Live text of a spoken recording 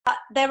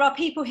There are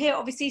people here,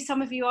 obviously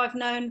some of you I've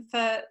known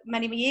for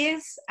many, many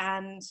years,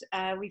 and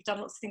we've done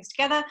lots of things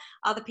together.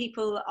 Other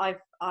people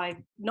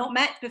I've not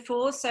met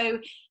before, so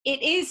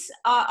it is,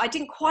 I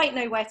didn't quite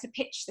know where to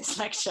pitch this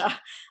lecture.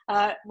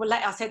 Well,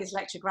 I say this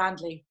lecture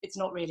grandly, it's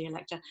not really a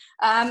lecture.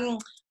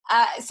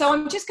 So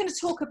I'm just going to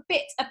talk a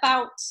bit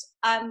about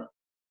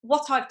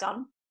what I've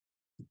done.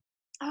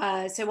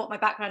 So what my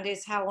background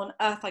is, how on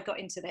earth I got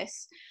into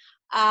this.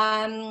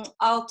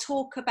 I'll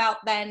talk about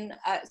then,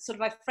 sort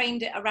of I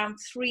framed it around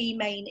three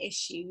main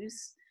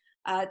issues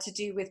to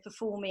do with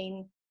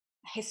performing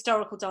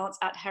historical dance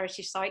at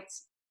heritage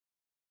sites.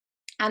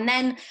 And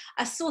then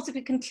a sort of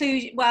a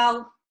conclusion,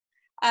 well,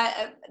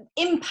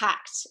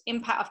 impact,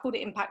 I've called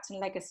it impact and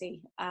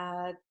legacy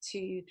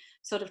to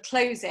sort of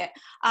close it.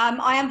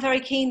 I am very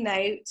keen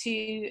though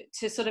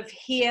to sort of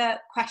hear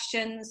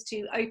questions,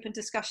 to open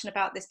discussion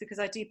about this, because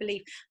I do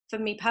believe, for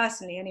me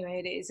personally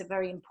anyway, it is a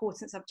very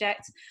important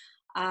subject.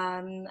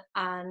 I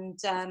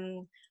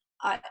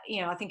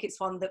think it's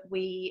one that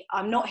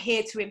I'm not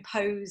here to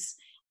impose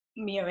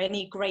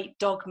any great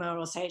dogma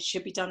or say it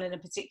should be done in a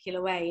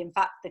particular way. In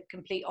fact, the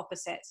complete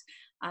opposite.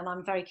 And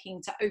I'm very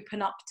keen to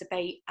open up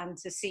debate and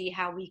to see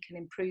how we can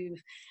improve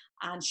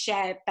and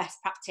share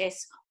best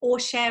practice or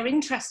share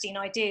interesting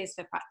ideas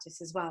for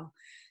practice as well.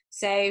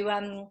 So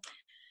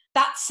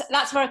that's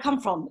where I come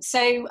from.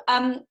 So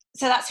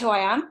that's who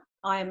I am.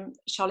 I'm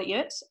Charlotte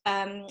Ewart.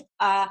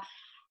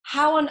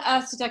 How on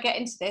earth did I get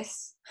into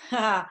this?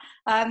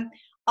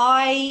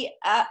 I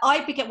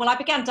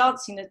began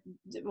dancing at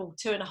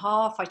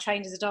 2.5. I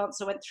trained as a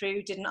dancer, went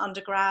through, did an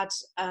undergrad,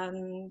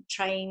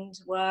 trained,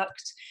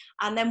 worked,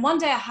 and then one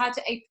day I had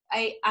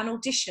an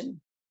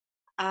audition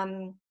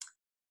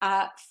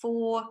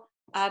for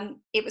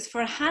it was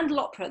for a Handel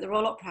opera at the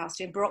Royal Opera House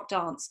doing Baroque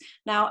dance.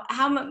 Now,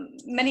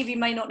 many of you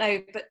may not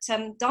know, but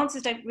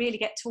dancers don't really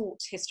get taught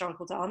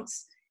historical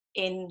dance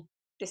in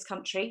this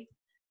country.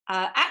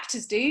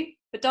 Actors do,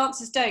 but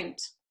dancers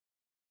don't.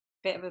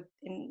 Bit of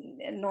an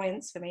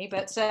annoyance for me,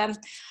 but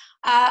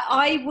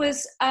I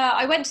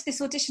went to this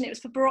audition. It was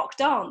for Baroque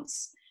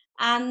dance,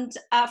 and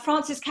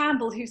Frances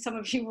Campbell, who some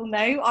of you will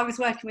know, I was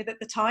working with at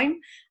the time,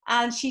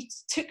 and she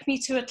took me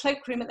to a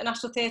cloakroom at the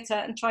National Theatre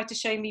and tried to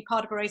show me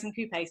pas de bourrées and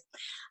coupes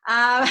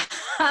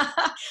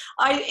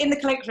in the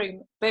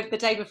cloakroom the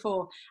day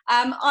before.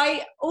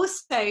 I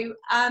also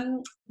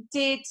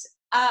did.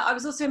 I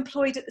was also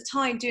employed at the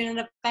time doing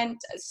an event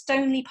at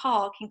Stoneleigh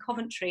Park in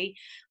Coventry,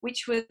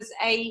 which was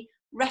a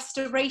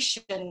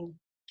restoration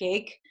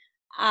gig,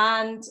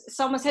 and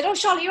someone said, "Oh,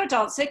 Charlotte, you're a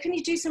dancer, can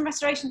you do some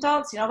restoration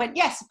dancing?" I went,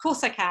 "Yes, of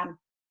course I can,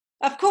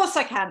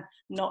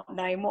 not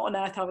knowing what on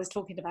earth I was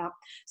talking about.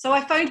 So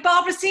I phoned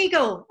Barbara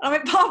Siegel. I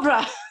went,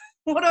 "Barbara,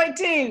 what do I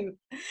do?"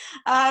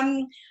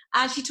 And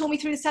she taught me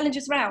through the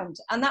Sellinger's Round,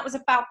 and that was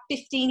about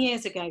 15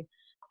 years ago,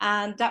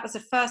 and that was the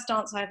first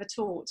dance I ever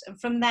taught.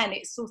 And from then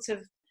it sort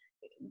of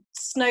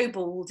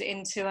snowballed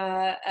into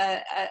a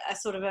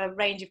sort of a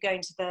range of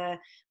going to the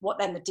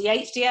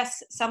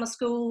DHDS summer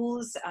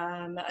schools,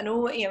 and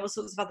all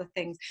sorts of other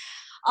things.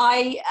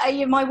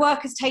 My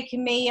work has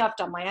taken me. I've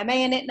done my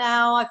MA in it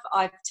now.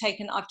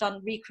 I've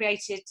done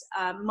recreated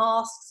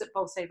masks at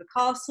Bolsover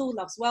Castle,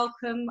 Love's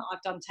Welcome.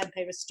 I've done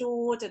Tempe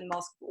Restored and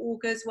Mask of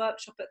Augurs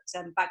workshop at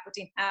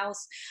Bagwooding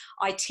House.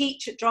 I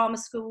teach at drama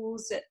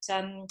schools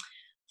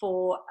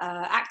for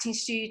acting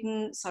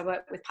students. I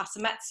work with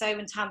Passamezzo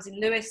and Tamsin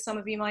Lewis, some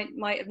of you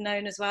might have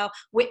known as well.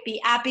 Whitby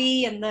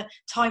Abbey and the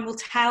Time Will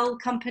Tell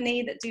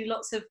company that do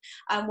lots of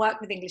work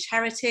with English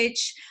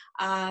heritage.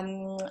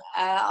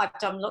 I've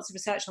done lots of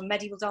research on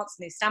medieval dance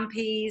and the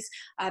Stampies,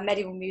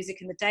 medieval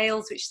music in the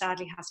Dales, which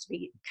sadly has to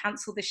be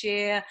cancelled this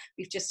year,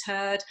 we've just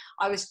heard.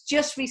 I was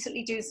just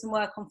recently doing some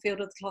work on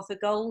Field of the Cloth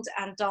of Gold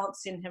and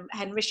dance in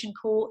Henrician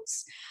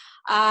courts.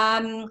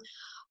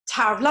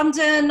 Tower of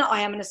London,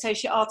 I am an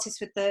associate artist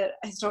with the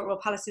Historic Royal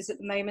Palaces at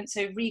the moment,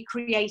 so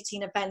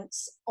recreating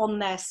events on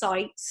their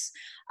sites.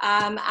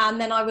 And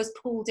then I was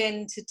pulled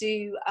in to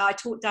do, I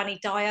taught Danny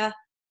Dyer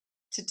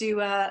to do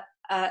a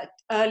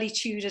early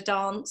Tudor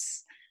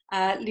dance,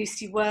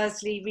 Lucy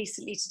Worseley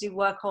recently to do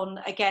work on,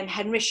 again,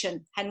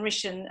 Henrician,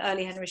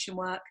 early Henrician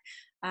work.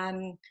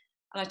 And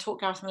I taught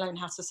Gareth Malone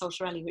how to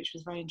Saltarelli, which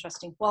was very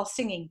interesting, while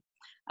singing.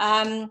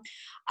 I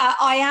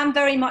am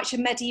very much a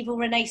medieval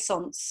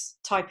Renaissance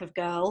type of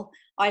girl.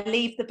 I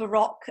leave the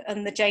Baroque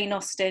and the Jane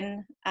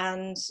Austen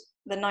and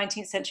the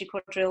 19th century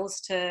quadrilles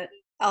to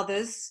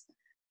others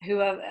who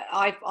are,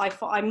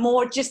 I'm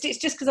more just, it's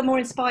just because I'm more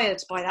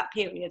inspired by that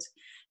period,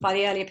 by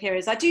the earlier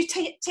periods. I do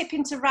tip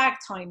into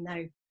ragtime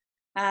though,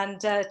 and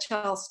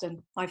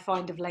Charleston, I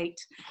find of late.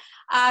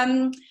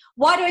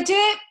 Why do I do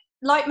it?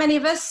 Like many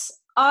of us,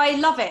 I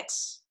love it.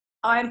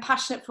 I'm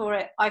passionate for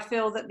it. I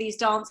feel that these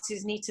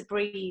dances need to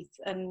breathe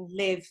and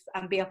live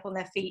and be up on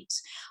their feet.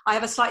 I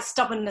have a slight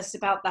stubbornness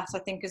about that, I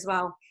think, as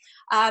well.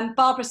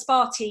 Barbara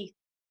Sparty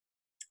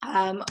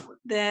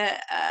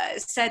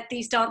said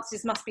these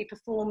dances must be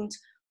performed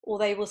or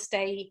they will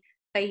stay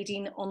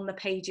fading on the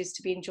pages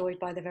to be enjoyed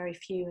by the very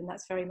few, and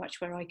that's very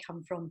much where I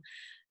come from.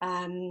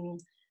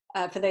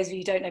 For those of you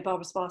who don't know,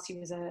 Barbara Sparty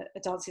was a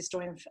dance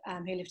historian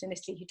who lived in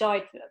Italy, who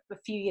died a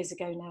few years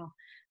ago now,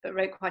 but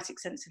wrote quite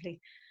extensively.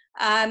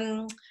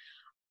 I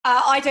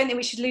don't think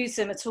we should lose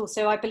them at all.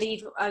 So I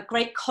believe a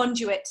great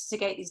conduit to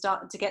get these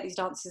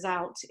dancers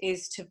out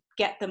is to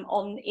get them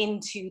on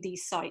into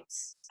these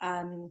sites.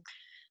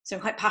 So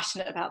I'm quite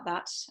passionate about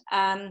that.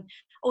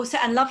 Also,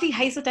 and lovely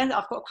Hazel Denton,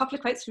 I've got a couple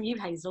of quotes from you,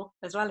 Hazel,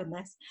 as well in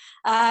this.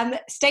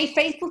 Stay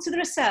faithful to the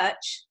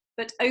research,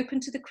 but open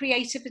to the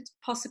creative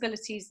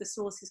possibilities the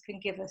sources can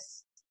give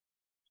us.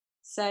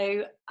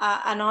 So,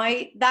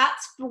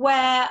 that's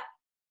where,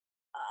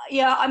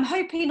 yeah, I'm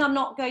hoping I'm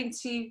not going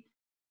to, you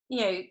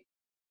know,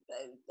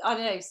 I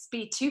don't know,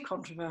 be too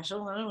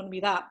controversial. I don't want to be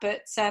that,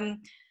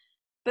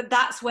 but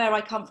that's where I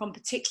come from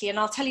particularly, and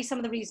I'll tell you some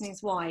of the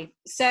reasons why.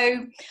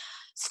 So,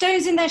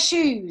 stones in their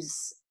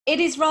shoes. It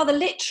is rather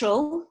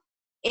literal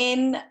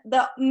in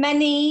that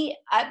many,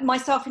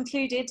 myself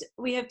included,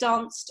 we have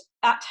danced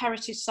at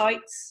heritage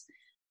sites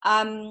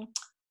on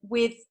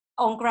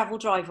gravel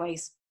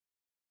driveways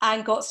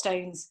and got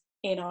stones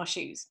in our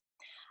shoes.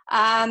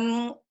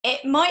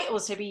 It might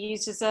also be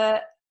used as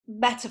a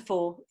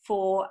metaphor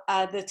for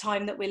the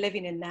time that we're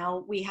living in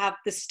now. We have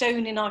the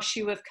stone in our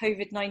shoe of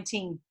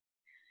COVID-19.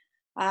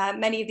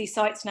 Many of these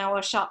sites now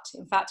are shut.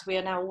 In fact, we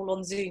are now all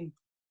on Zoom,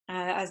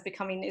 is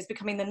becoming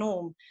the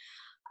norm.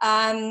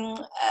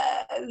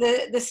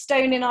 The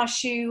stone in our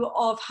shoe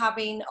of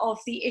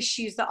the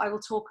issues that I will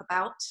talk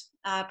about,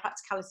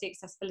 practicality,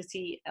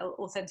 accessibility,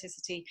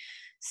 authenticity.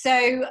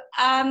 So,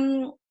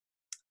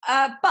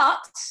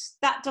 but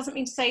that doesn't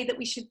mean to say that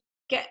we should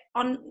get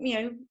on,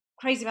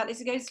 crazy about this.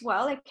 It goes,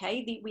 well,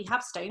 okay, we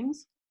have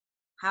stones.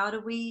 How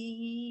do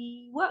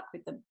we work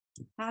with them?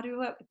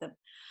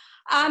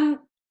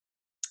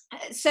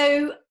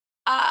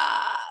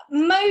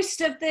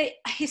 Most of the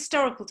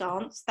historical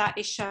dance that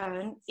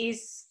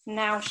is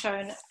now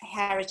shown at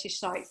heritage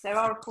sites. There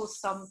are, of course,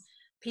 some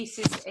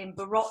pieces in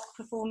Baroque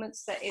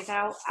performance that is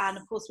out, and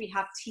of course we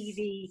have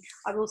TV.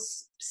 I will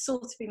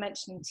sort of be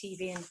mentioning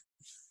TV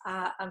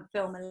and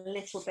film a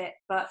little bit,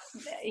 but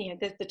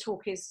the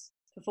talk is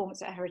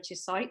performance at heritage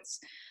sites.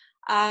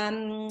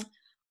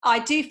 I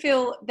do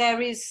feel there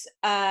is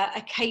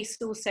a case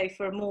also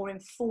for a more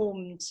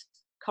informed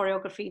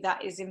choreography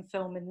that is in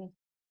film and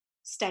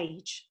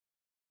stage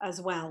as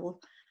well,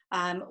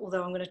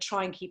 although I'm going to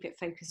try and keep it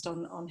focused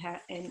on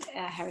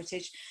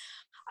heritage.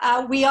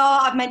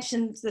 I've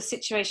mentioned the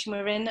situation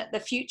we're in. The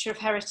future of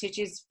heritage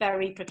is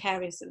very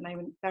precarious at the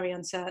moment, very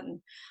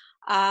uncertain.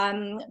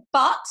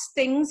 But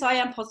things, I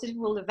am positive,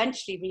 will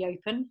eventually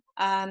reopen.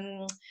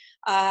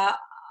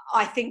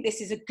 I think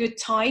this is a good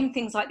time.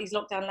 Things like these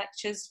lockdown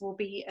lectures will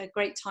be a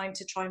great time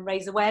to try and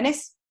raise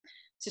awareness,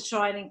 to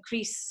try and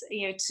increase,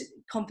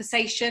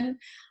 conversation.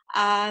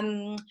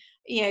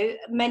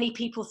 Many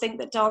people think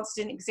that dance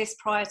didn't exist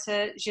prior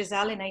to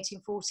Giselle in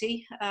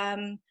 1840,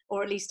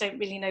 or at least don't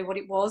really know what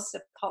it was,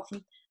 apart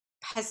from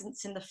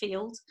peasants in the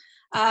field.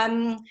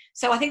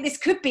 So I think this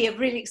could be a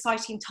really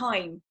exciting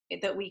time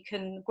that we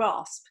can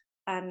grasp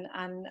and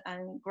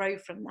grow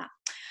from that.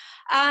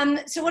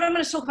 So what I'm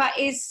going to talk about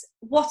is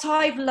what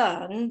I've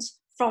learned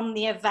from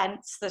the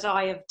events that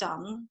I have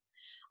done,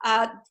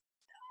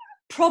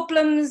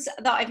 problems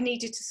that I've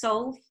needed to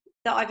solve,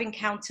 that I've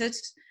encountered,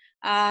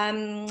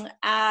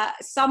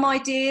 some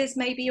ideas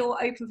maybe,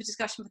 or open for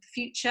discussion for the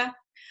future.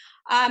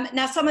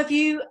 Now, some of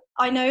you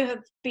I know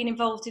have been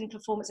involved in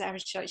performance at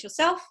heritage sites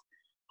yourself,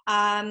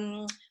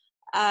 and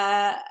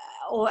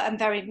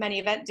very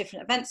many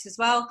different events as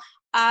well.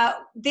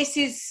 This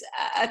is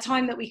a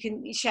time that we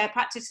can share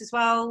practice as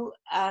well.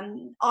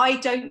 I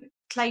don't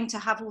claim to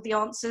have all the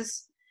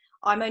answers.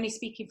 I'm only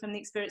speaking from the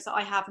experience that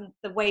I have and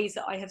the ways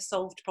that I have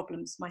solved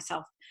problems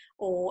myself,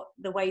 or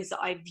the ways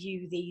that I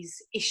view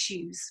these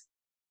issues.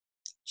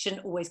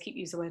 Shouldn't always keep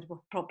using the word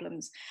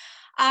problems.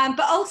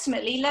 But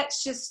ultimately,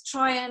 let's just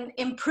try and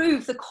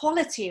improve the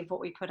quality of what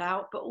we put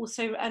out, but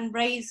also and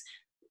raise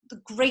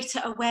the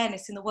greater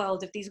awareness in the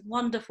world of these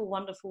wonderful,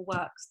 wonderful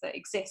works that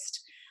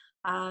exist,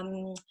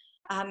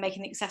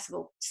 making it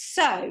accessible.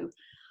 So,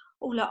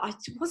 look, I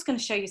was going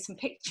to show you some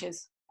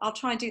pictures. I'll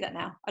try and do that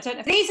now. I don't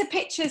know. These are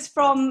pictures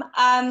from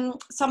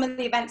some of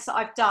the events that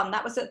I've done.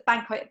 That was at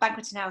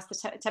Banqueting House,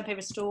 the Tempe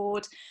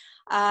Restored.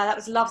 That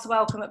was Love's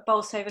Welcome at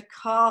Bolsover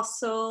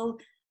Castle.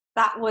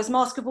 That was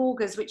Mask of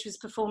Augurs, which was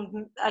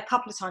performed a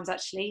couple of times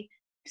actually.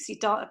 You see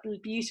a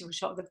beautiful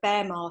shot of the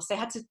bear mask. They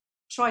had to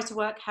try to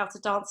work how to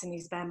dance in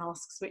these bear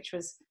masks, which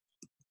was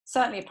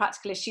certainly a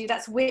practical issue.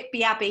 That's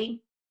Whitby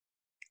Abbey,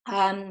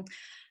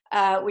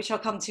 which I'll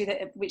come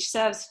to, which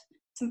serves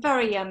some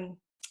very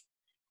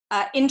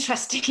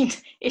interesting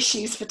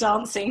issues for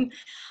dancing.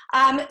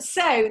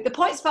 So the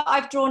points that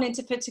I've drawn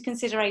into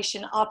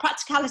consideration are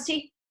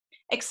practicality,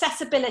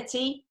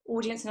 accessibility,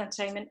 audience and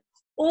entertainment,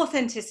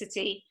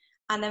 authenticity,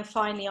 and then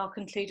finally I'll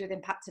conclude with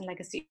impact and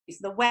legacy.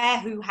 So the where,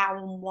 who, how,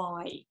 and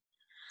why.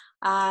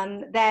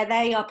 There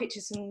they are,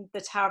 pictures from the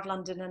Tower of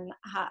London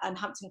and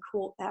Hampton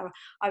Court there.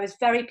 I was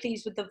very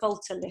pleased with the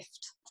Volta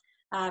lift,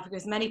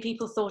 because many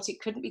people thought it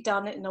couldn't be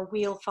done in a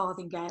wheel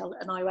farthingale,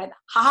 and I went,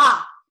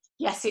 ha!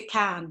 Yes, it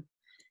can.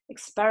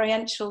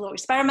 Experiential or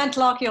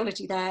experimental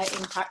archaeology there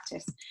in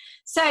practice.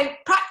 So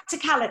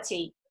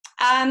practicality.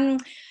 Going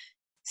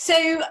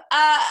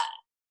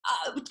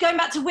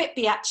back to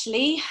Whitby,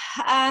 actually,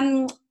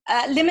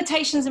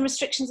 limitations and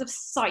restrictions of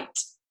site.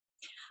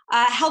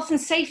 Health and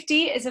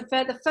safety is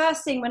the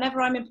first thing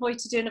whenever I'm employed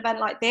to do an event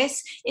like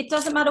this. It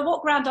doesn't matter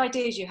what grand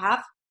ideas you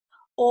have,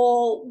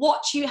 or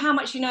how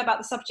much you know about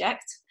the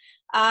subject,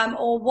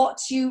 or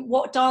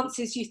what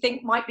dances you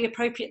think might be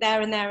appropriate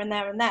there and there and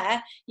there and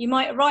there. You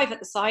might arrive at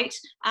the site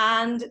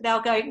and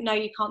they'll go, no,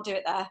 you can't do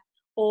it there.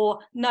 Or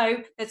no,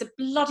 there's a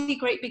bloody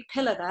great big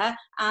pillar there,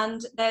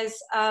 and there's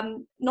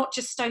not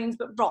just stones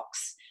but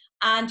rocks,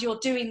 and you're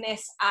doing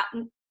this at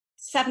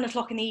 7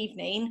 o'clock in the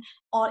evening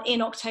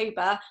in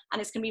October, and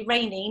it's going to be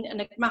raining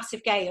and a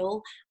massive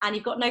gale, and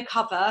you've got no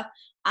cover,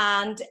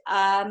 and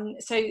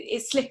so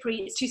it's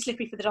slippery. It's too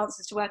slippery for the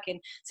dancers to work in.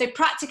 So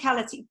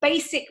practicality,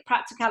 basic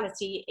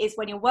practicality, is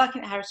when you're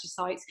working at heritage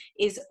sites,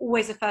 is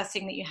always the first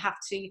thing that you have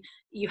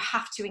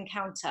to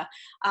encounter.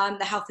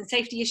 The health and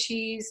safety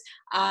issues,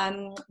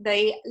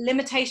 the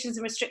limitations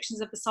and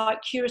restrictions of the site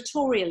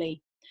curatorially.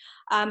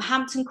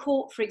 Hampton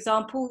Court, for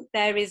example,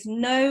 there is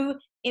no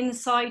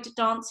inside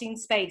dancing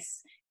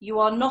space. You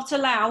are not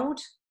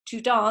allowed to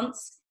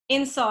dance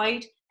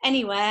inside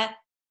anywhere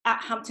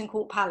at Hampton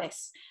Court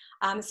Palace.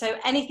 So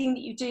anything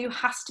that you do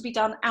has to be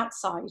done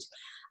outside.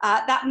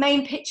 That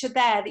main picture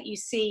there that you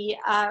see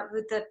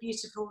with the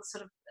beautiful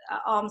sort of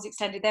arms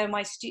extended, there are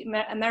my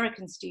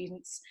American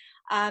students.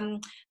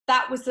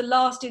 That was the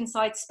last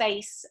inside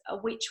space,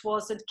 which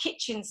was a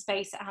kitchen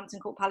space at Hampton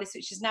Court Palace,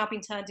 which has now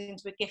been turned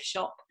into a gift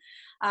shop.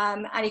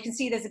 And you can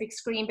see there's a big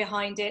screen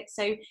behind it.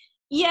 So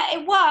yeah,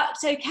 it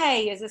worked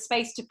okay as a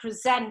space to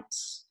present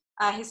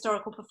a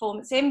historical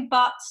performance in,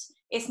 but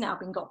it's now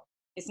been gone.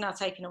 It's now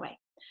taken away.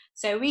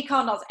 So we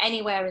can't dance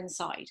anywhere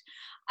inside.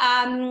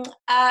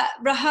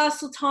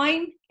 Rehearsal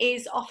time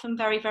is often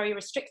very, very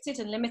restricted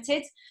and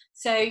limited.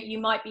 So you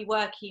might be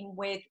working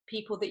with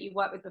people that you've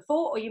worked with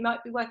before, or you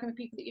might be working with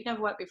people that you've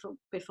never worked with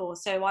before.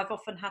 So I've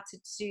often had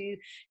to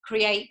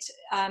create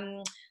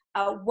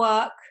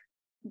work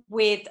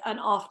with an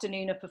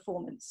afternoon of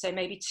performance. So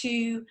maybe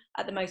 2,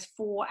 at the most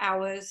 4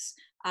 hours.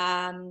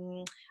 At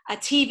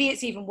TV,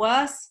 it's even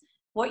worse.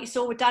 What you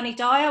saw with Danny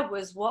Dyer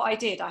was what I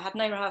did. I had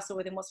no rehearsal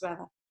with him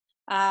whatsoever.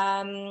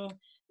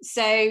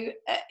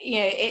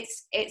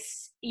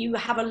 You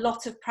have a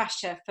lot of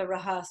pressure for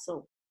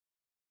rehearsal.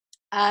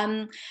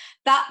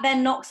 That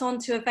then knocks on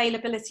to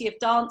availability of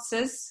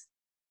dancers.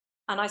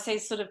 And I say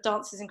sort of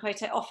dancers in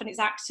quote, often it's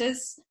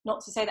actors,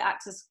 not to say that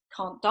actors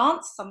can't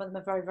dance. Some of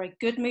them are very, very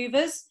good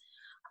movers.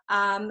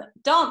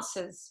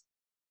 Dancers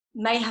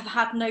may have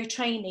had no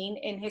training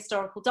in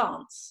historical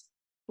dance,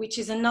 which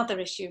is another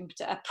issue,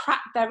 a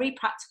very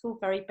practical,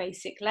 very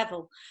basic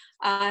level.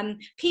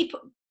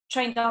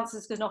 Trained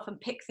dancers can often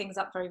pick things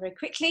up very, very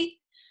quickly.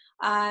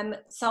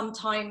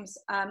 Sometimes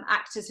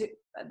actors,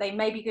 they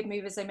may be good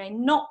movers, they may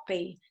not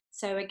be.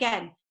 So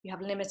again, you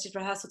have limited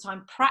rehearsal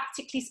time.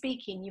 Practically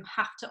speaking, you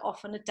have to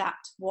often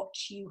adapt what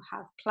you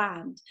have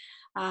planned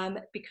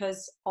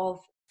because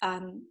of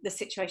the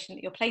situation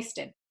that you're placed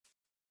in.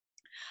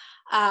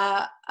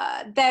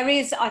 There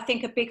is, I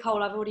think, a big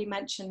hole. I've already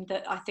mentioned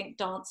that I think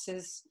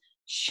dancers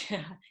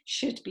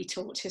should be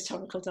taught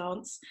historical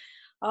dance.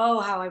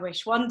 Oh, how I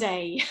wish one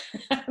day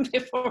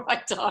before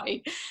I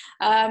die.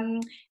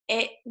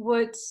 It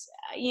would,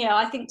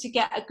 I think to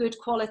get a good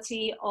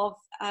quality of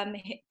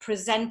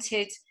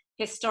presented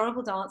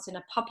historical dance in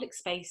a public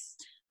space,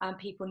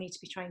 people need to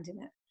be trained in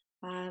it.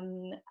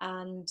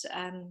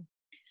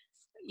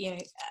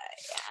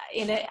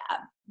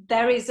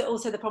 There is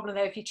also the problem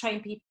though, if you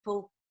train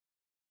people,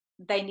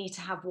 they need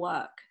to have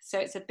work. So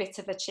it's a bit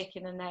of a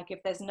chicken and egg.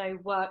 If there's no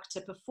work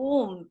to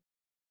perform,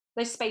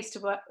 there's space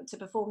to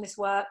perform this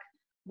work,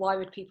 why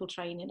would people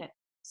train in it?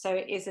 So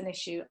it is an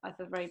issue, I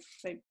think, a very,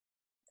 very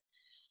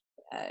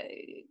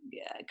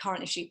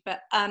current issue.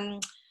 But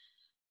and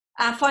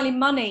finally,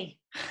 money,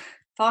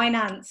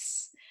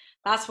 finance.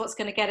 That's what's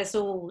going to get us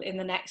all in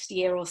the next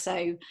year or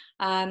so,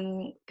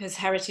 because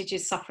heritage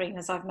is suffering,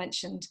 as I've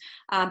mentioned.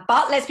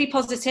 But let's be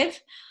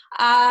positive.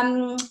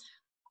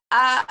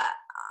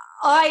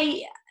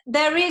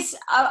 There is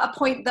a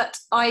point that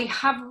I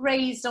have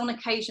raised on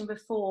occasion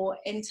before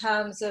in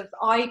terms of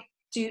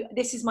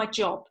this is my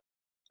job.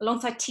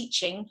 Alongside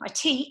teaching, I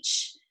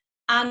teach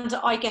and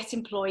I get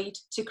employed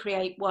to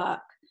create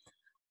work.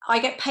 I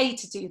get paid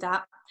to do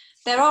that.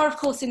 There are, of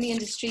course, in the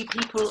industry,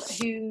 people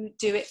who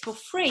do it for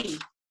free.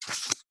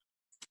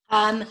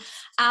 And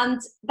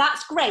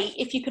that's great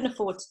if you can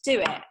afford to do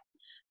it.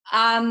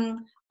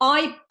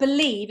 I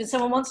believe, and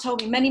someone once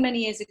told me many,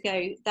 many years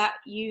ago, that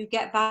you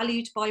get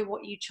valued by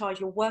what you charge.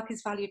 Your work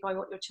is valued by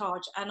what you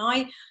charge. And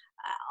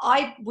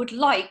I would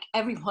like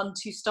everyone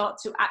to start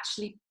to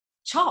actually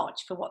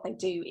charge for what they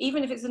do,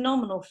 even if it's a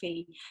nominal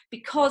fee,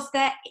 because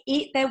their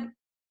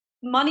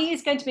money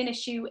is going to be an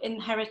issue in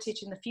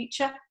heritage in the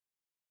future.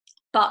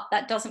 But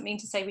that doesn't mean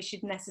to say we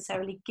should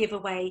necessarily give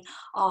away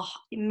our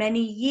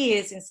many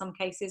years, in some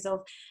cases,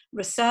 of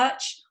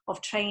research,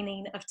 of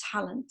training, of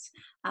talent.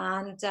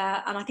 And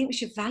I think we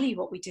should value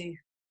what we do.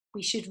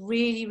 We should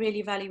really,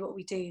 really value what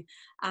we do.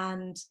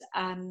 And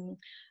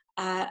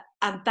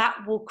that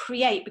will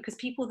create, because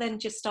people then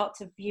just start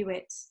to view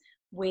it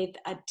with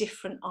a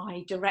different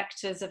eye.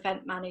 Directors,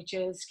 event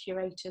managers,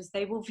 curators,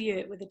 they will view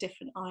it with a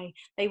different eye.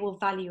 They will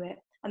value it,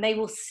 and they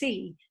will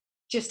see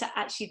just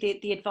actually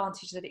the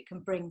advantage that it can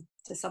bring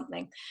to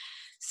something.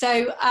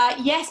 So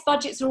yes,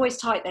 budgets are always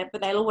tight there,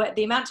 but they'll always,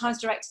 the amount of times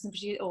directors and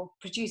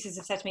producers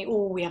have said to me,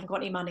 oh, we haven't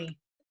got any money,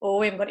 or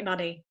we haven't got any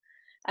money.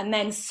 And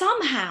then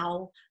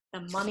somehow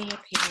the money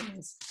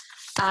appears.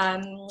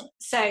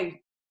 So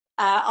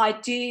I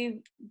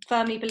do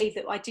firmly believe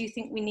that I do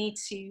think we need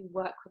to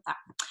work with that.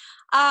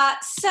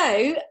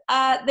 So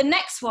the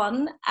next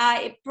one,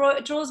 it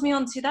draws me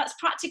on to, that's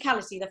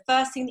practicality. The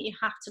first thing that you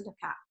have to look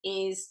at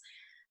is,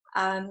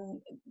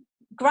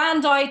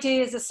 grand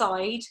ideas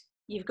aside,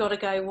 you've got to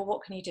go, well,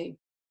 what can you do?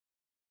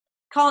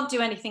 Can't do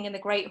anything in the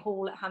Great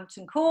Hall at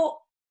Hampton Court.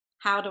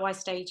 How do I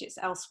stage it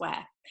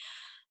elsewhere?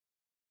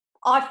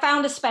 I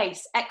found a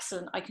space,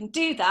 excellent, I can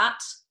do that.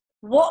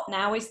 What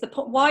now is the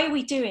point? Why are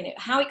we doing it?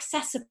 How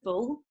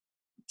accessible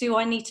do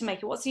I need to make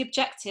it? What's the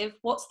objective?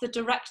 What's the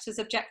director's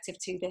objective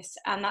to this?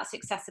 And that's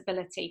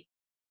accessibility.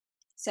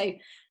 So,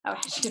 oh,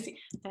 actually,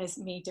 there's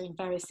me doing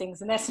various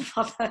things, and there's some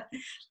other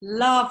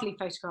lovely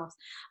photographs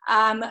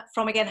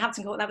from, again,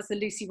 Hampton Court. That was the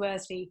Lucy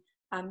Worseley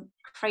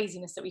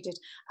craziness that we did.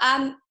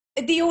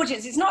 The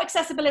audience, it's not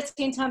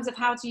accessibility in terms of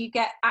how do you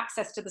get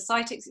access to the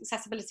site, it's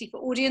accessibility for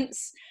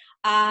audience.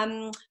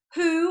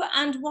 Who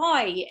and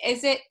why?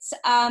 Is it,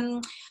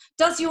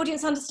 does the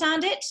audience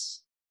understand it?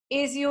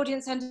 Is the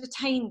audience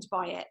entertained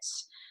by it?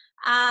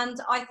 And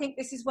I think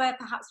this is where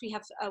perhaps we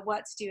have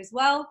work to do as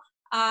well.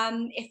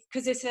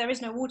 Because if there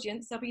is no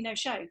audience, there'll be no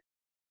show.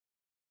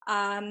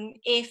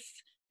 If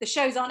the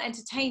shows aren't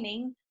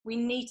entertaining, we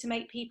need to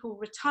make people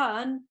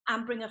return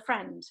and bring a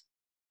friend,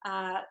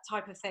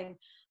 type of thing.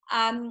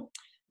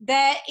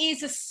 There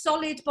is a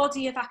solid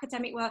body of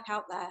academic work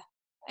out there,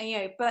 you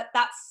know, but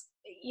that's,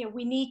 you know,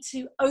 we need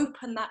to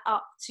open that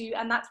up to,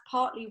 and that's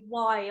partly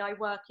why I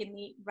work in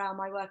the realm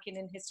I work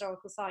in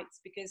historical sites,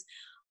 because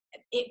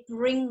it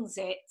brings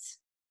it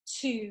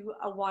to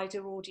a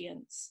wider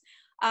audience.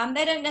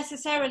 They don't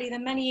necessarily, the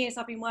many years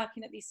I've been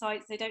working at these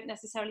sites, they don't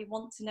necessarily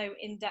want to know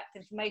in-depth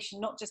information,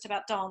 not just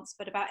about dance,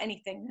 but about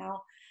anything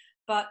now.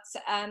 But,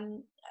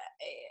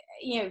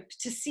 you know,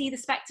 to see the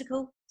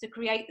spectacle, to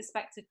create the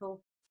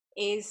spectacle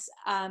is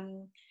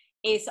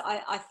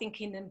I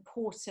think an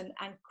important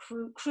and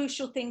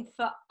crucial thing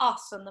for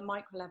us on the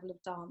micro level of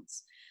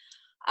dance.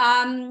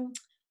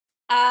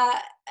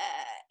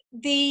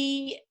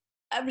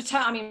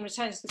 Returning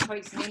to the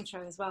quotes in the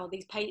intro as well,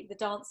 the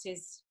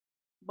dances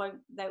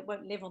won't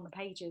live on the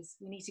pages.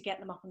 We need to get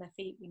them up on their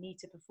feet. We need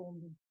to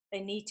perform them.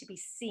 They need to be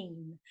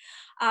seen.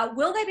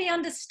 Will they be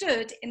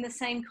understood in the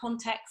same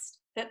context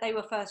that they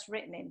were first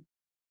written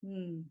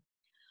in?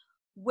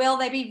 Will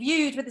they be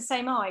viewed with the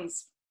same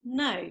eyes?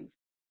 No.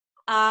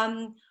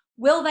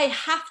 Will they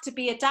have to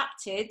be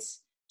adapted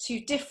to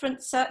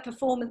different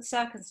performance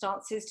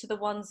circumstances to the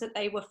ones that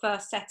they were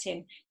first set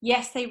in?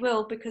 Yes, they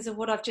will, because of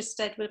what I've just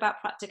said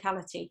about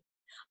practicality.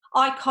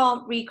 I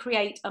can't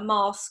recreate a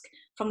masque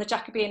from the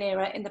Jacobean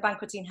era in the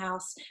banqueting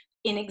house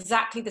in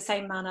exactly the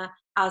same manner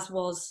as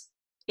was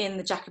in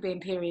the Jacobean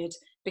period,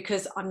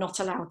 because I'm not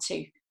allowed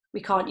to.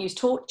 We can't use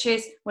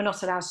torches, we're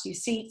not allowed to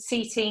use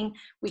seating,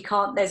 we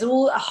can't, there's a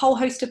whole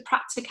host of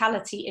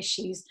practicality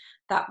issues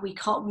that we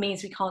can't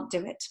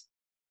do it.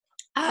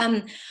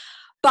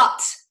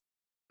 But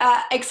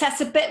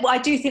accessibility, well, I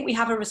do think we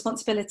have a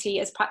responsibility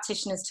as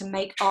practitioners to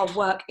make our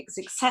work as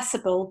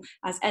accessible,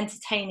 as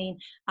entertaining,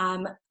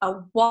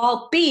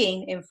 while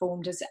being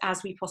informed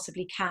as we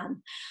possibly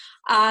can.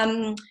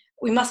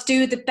 We must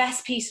do the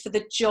best piece for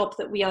the job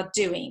that we are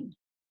doing,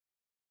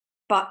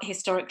 but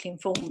historically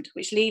informed,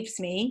 which leaves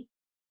me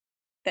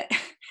that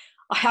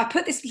I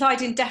put this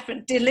slide in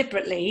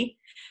deliberately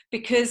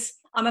because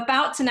I'm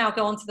about to now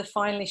go on to the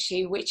final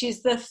issue, which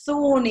is the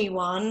thorny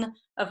one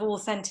of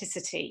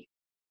authenticity.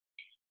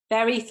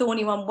 Very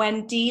thorny one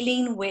when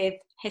dealing with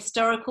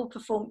historical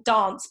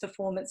dance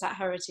performance at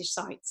heritage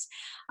sites.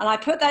 And I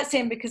put that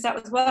in because that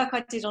was work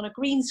I did on a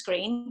green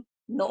screen,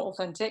 not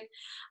authentic.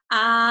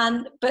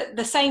 But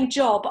the same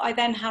job, I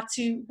then had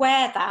to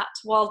wear that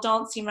while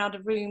dancing around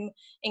a room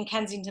in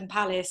Kensington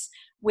Palace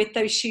with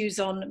those shoes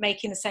on,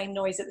 making the same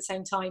noise at the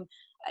same time,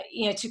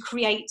 you know, to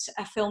create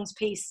a filmed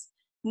piece.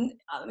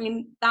 I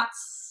mean,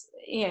 that's,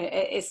 you know,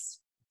 it's,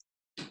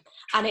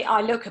 and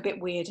I look a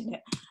bit weird in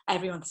it,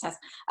 everyone says.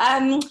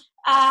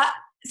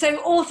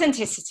 So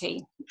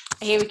authenticity,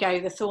 here we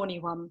go, the thorny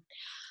one.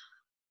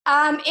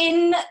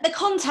 In the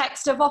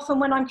context of often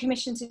when I'm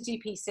commissioned to do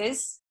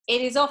pieces,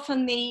 it is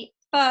often the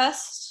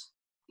first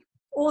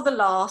or the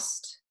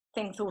last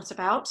thing thought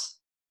about.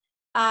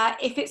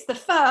 If it's the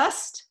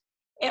first,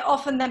 it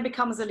often then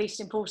becomes the least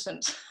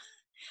important.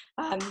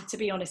 to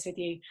be honest with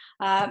you.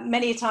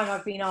 Many a time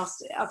I've been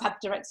asked, I've had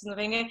directors and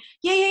they're going,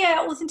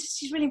 yeah,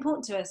 authenticity is really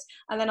important to us.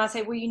 And then I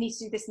say, well, you need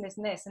to do this and this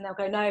and this. And they'll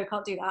go, no,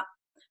 can't do that.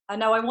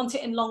 No, I want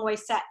it in long way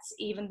sets,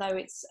 even though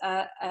it's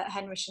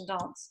Henrician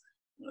dance.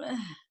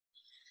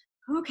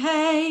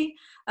 Okay,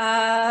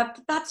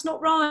 that's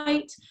not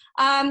right.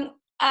 I'm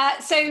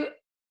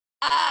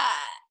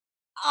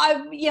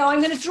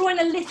going to draw in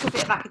a little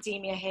bit of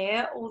academia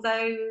here,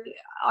 although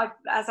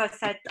as I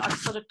said, I've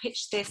sort of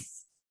pitched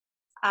this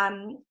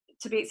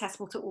to be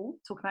accessible to all,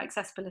 talking about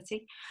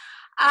accessibility.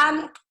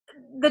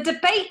 The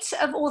debate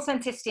of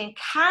authenticity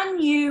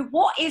and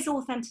what is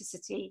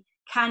authenticity?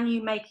 Can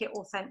you make it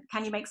authentic?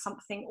 Can you make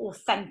something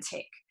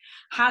authentic?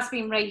 Has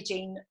been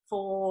raging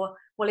for,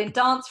 well, in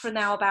dance for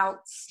now about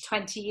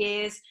 20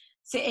 years.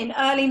 So in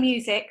early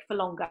music for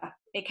longer.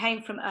 It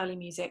came from early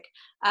music.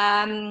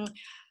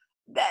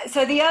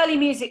 So the early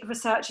music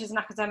researchers and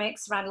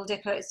academics, Randall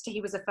Dipper, he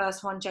was the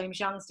first one, James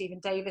Young, Stephen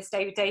Davis,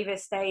 David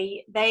Davis,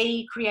 they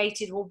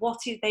created,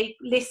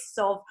 lists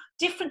of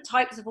different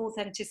types of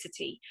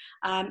authenticity.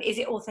 Is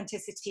it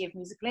authenticity of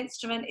musical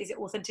instrument? Is it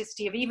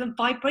authenticity of even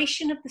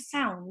vibration of the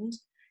sound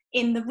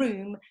in the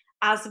room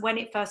as when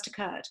it first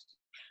occurred?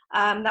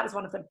 That was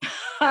one of them.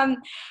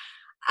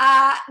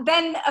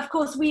 Then, of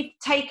course, we've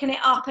taken it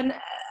up and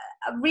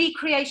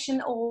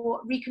recreation or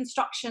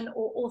reconstruction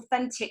or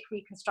authentic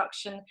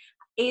reconstruction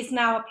is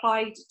now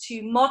applied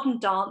to modern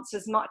dance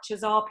as much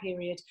as our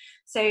period.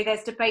 So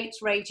there's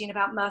debates raging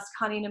about Merce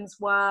Cunningham's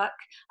work,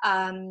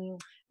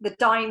 the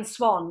Dying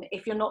Swan.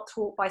 If you're not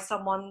taught by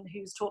someone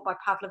who's taught by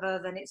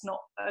Pavlova, then it's not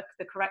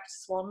the correct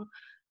swan.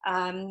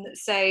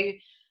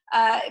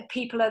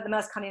 People at the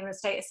Merce Cunningham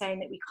estate are saying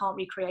that we can't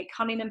recreate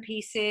Cunningham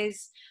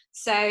pieces.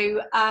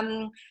 So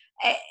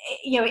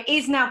it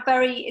is now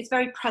it's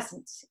very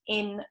present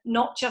in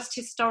not just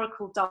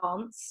historical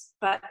dance,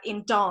 but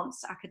in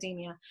dance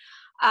academia.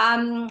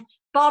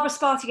 Barbara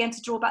Sparty, again, to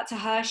draw back to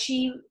her,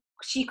 she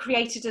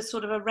created a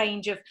sort of a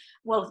range of,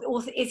 well,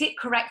 is it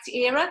correct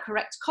era,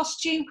 correct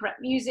costume,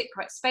 correct music,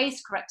 correct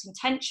space, correct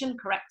intention,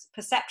 correct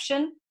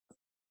perception?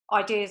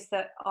 Ideas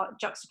that are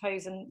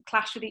juxtapose and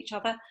clash with each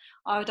other,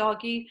 I would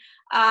argue.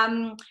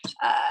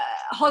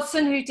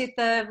 Hodgson, who did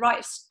the Rite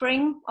of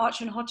Spring,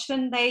 Archer and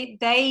Hodgson, they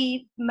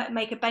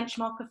make a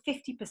benchmark of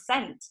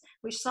 50%,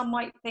 which some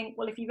might think,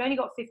 well, if you've only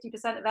got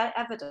 50% of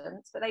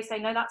evidence, but they say,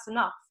 no, that's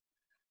enough.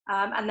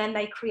 And then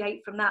they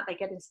create from that, they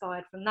get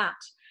inspired from that.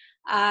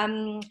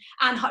 Anne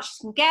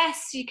Hutchinson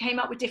Guess, who came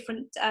up with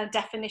different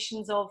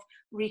definitions of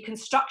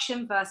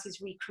reconstruction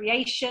versus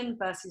recreation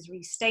versus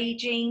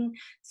restaging.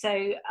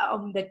 So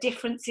the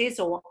differences,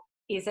 or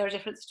is there a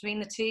difference between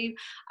the two?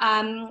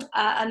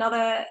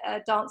 Another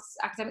dance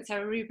academic,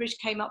 Sarah Rubridge,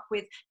 came up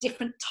with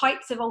different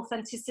types of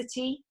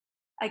authenticity.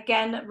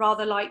 Again,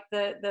 rather like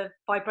the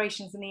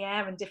vibrations in the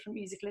air and different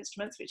musical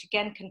instruments, which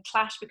again can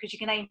clash because you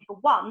can aim for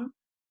one,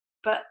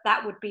 but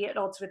that would be at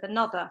odds with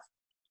another.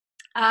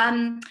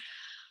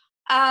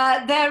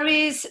 There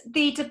is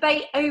the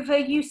debate over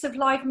use of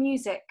live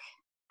music.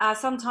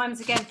 Sometimes,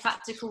 again,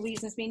 practical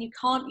reasons mean you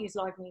can't use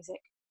live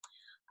music.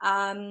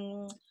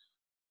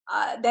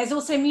 There's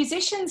also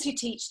musicians who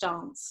teach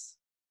dance,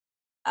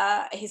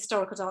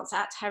 historical dance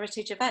at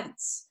heritage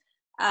events.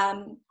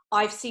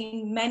 I've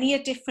seen many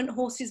a different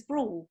horses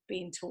brawl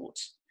being taught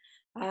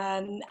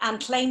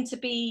and claim to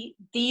be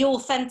the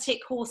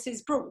authentic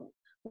horses brawl,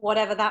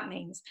 whatever that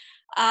means.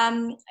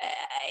 So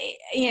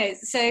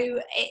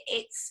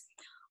it's,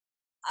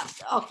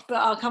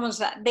 I'll come on to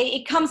that.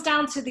 It comes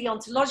down to the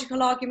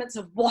ontological arguments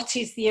of what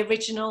is the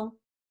original,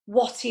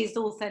 what is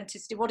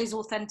authenticity, what is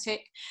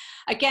authentic.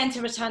 Again,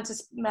 to return to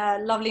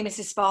lovely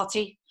Mrs.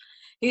 Sparty,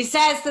 who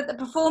says that the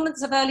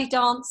performance of early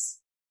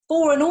dance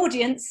for an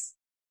audience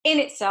in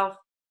itself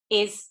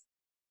is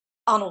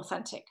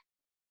unauthentic.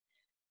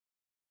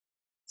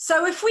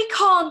 So if we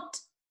can't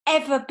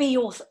ever be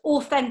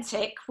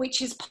authentic,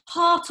 which is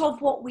part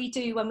of what we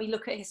do when we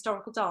look at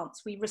historical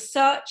dance, we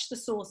research the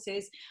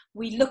sources,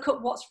 we look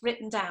at what's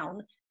written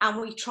down,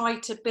 and we try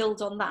to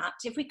build on that.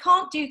 If we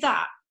can't do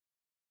that,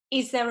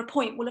 is there a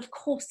point? Well, of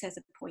course there's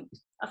a point.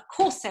 Of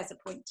course there's a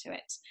point to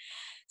it.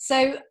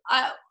 So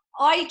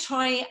I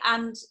try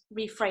and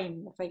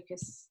reframe the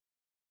focus.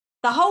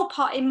 The whole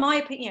part, in my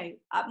opinion,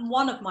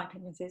 one of my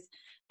opinions is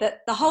that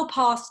the whole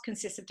past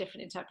consists of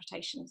different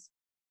interpretations,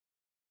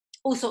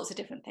 all sorts of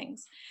different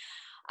things.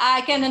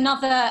 Again,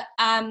 another,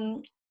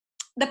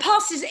 the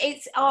past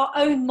it's our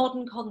own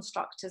modern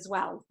construct as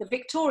well. The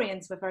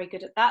Victorians were very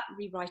good at that,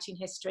 rewriting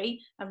history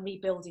and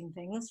rebuilding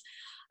things.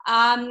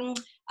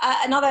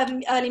 Another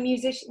early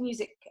music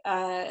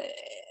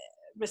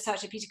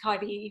researcher, Peter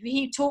Kivey,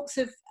 he talks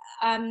of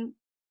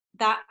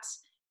that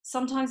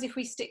sometimes if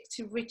we stick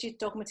to rigid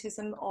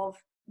dogmatism of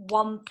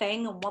one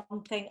thing and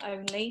one thing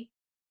only,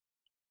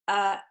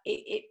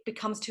 it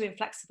becomes too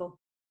inflexible.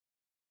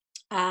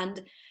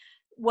 And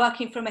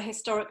working from a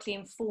historically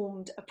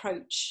informed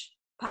approach,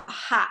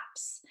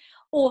 perhaps,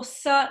 or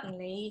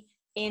certainly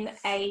in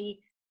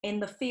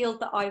the field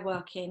that I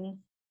work in,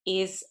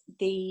 is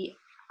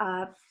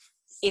a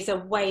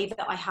way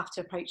that I have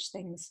to approach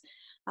things.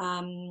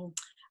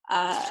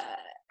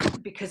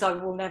 because I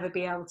will never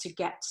be able to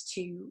get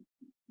to,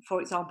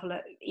 for example,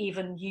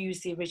 even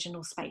use the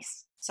original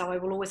space. So I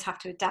will always have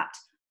to adapt,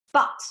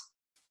 but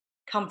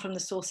come from the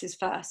sources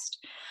first.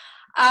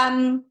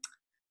 I've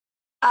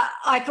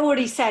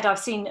already said I've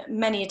seen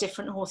many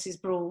different horses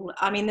brawl.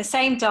 I mean, the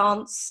same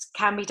dance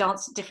can be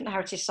danced at different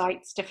heritage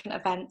sites, different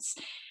events.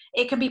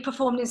 It can be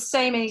performed in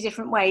so many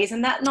different ways,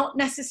 and that not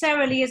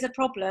necessarily is a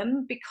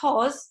problem,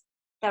 because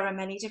there are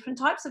many different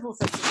types of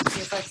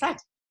authenticity, as I said.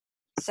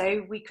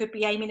 So we could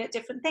be aiming at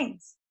different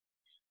things.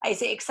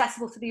 Is it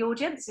accessible for the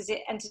audience? Is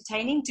it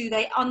entertaining? Do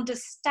they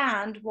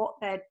understand what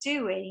they're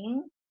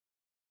doing?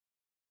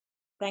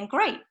 Then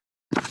great.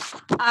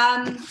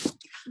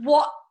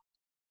 What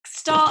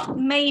start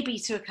maybe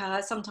to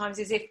occur sometimes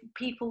is if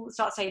people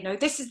start saying, no,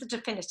 this is the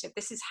definitive,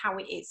 this is how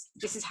it is,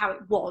 this is how it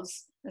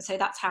was, and so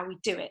that's how we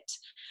do it.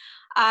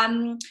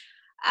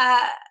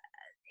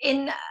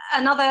 In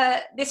another,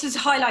 this was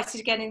highlighted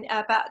again in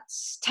about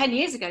 10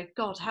 years ago,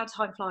 God, how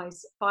time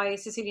flies, by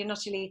Cecilia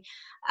Nottilie,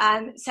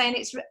 saying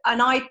it's,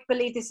 and I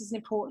believe this is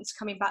important,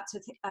 coming back to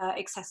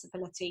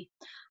accessibility.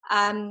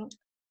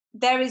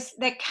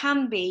 There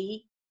can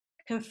be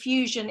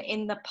confusion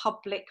in the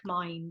public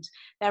mind.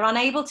 They're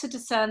unable to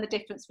discern the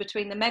difference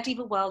between the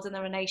medieval world and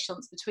the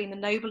Renaissance, between the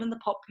noble and the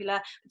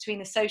popular, between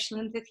the social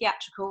and the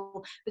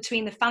theatrical,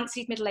 between the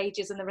fancied Middle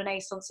Ages and the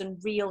Renaissance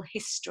and real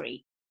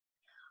history.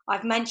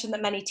 I've mentioned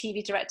that many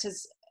TV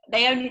directors,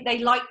 they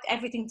like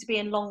everything to be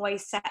in long way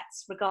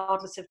sets,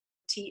 regardless of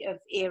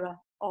era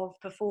of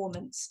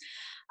performance.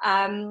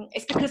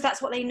 It's because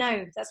that's what they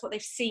know, that's what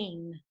they've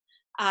seen.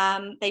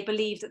 They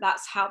believe that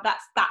that's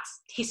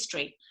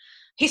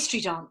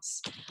history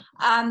dance.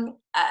 And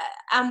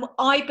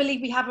I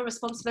believe we have a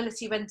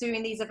responsibility when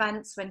doing these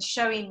events, when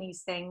showing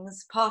these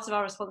things. Part of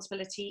our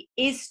responsibility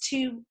is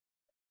to,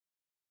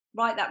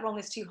 right that wrong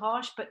is too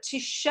harsh, but to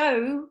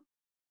show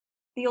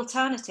the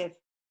alternative.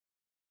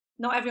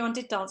 Not everyone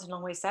did dance in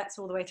long way sets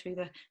all the way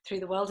through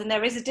the world, and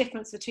there is a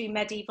difference between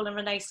medieval and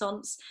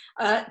Renaissance,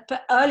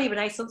 but early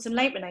Renaissance and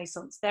late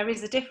Renaissance. There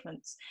is a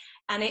difference,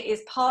 and it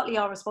is partly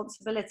our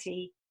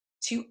responsibility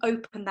to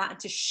open that and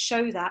to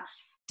show that.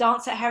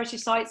 Dance at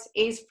heritage sites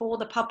is for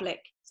the public.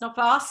 It's not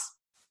for us,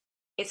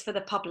 it's for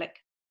the public.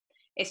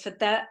 It's for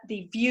the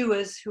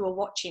viewers who are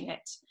watching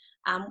it.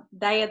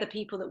 They are the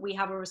people that we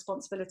have a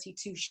responsibility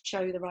to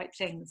show the right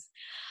things.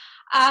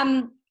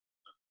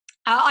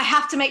 I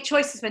have to make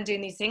choices when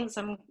doing these things.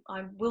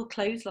 I will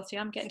close, Lottie,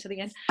 I'm getting to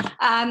the end.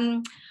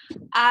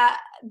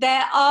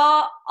 There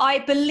are, I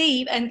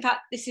believe, in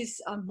fact, this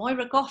is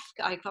Moira Goff,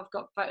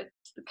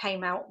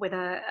 came out with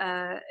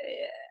a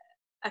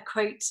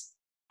quote,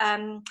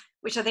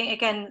 which I think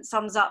again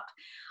sums up,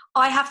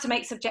 I have to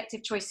make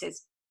subjective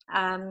choices.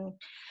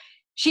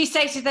 She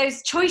stated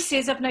those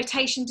choices of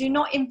notation do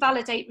not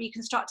invalidate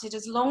reconstructed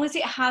as long as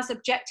it has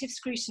objective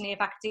scrutiny of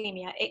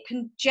academia. It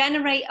can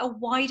generate a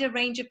wider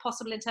range of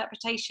possible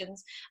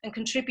interpretations and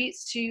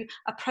contributes to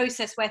a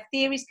process where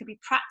theories can be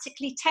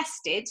practically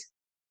tested,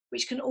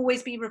 which can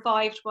always be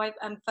revived by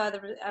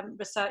further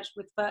research,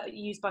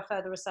 used by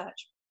further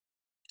research.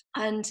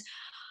 And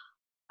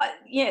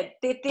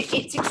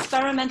it's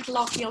experimental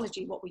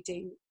archaeology, what we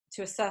do,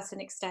 to a certain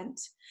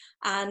extent,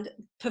 and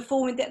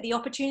performing the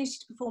opportunity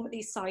to perform at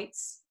these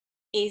sites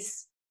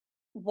is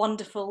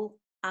wonderful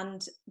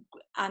and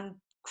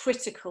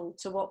critical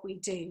to what we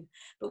do,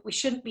 but we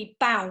shouldn't be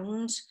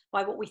bound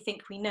by what we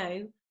think we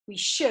know. We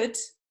should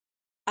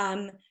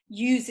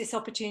use this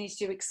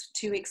opportunity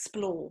to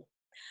explore.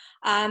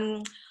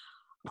 Out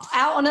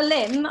on a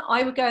limb,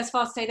 I would go as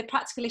far as to say the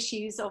practical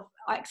issues of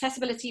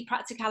accessibility,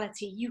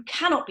 practicality, you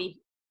cannot be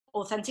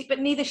authentic, but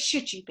neither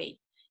should you be.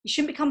 You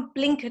shouldn't become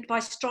blinkered by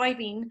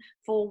striving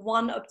for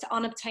one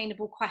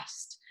unobtainable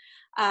quest.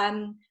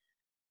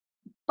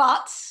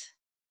 But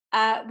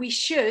we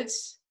should,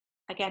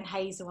 again,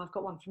 Hazel, I've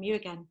got one from you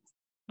again.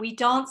 We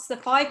dance the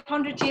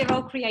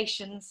 500-year-old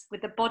creations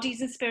with the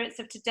bodies and spirits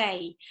of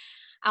today.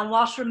 And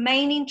whilst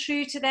remaining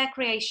true to their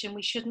creation,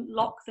 we shouldn't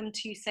lock them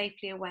too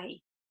safely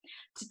away.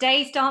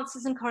 Today's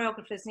dancers and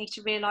choreographers need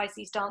to realise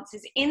these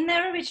dances in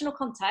their original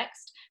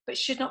context, but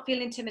should not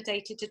feel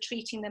intimidated to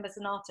treating them as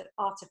an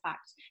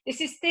artefact.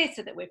 This is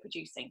theatre that we're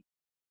producing.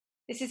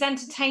 This is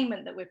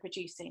entertainment that we're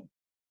producing.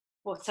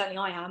 Well, certainly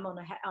I am on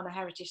a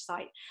heritage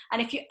site.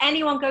 And if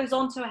anyone goes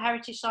onto a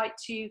heritage site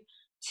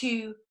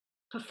to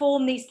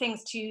perform these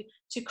things,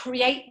 to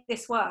create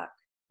this work,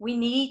 we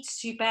need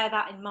to bear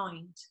that in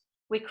mind.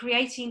 We're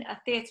creating a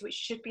theatre which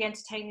should be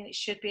entertaining, it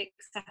should be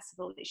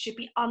accessible, it should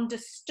be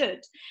understood.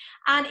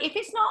 And if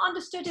it's not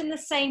understood in the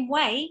same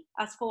way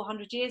as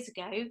 400 years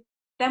ago,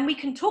 then we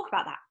can talk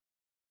about that.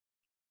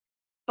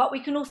 But we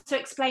can also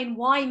explain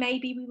why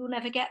maybe we will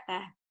never get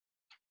there.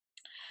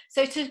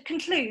 So to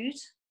conclude,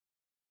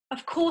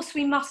 of course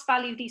we must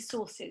value these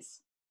sources.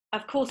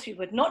 Of course we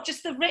would, not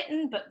just the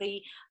written, but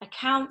the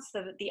accounts,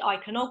 the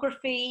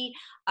iconography,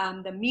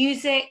 the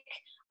music,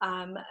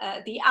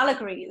 the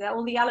allegory,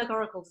 all the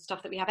allegorical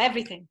stuff that we have,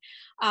 everything.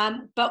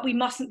 But we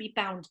mustn't be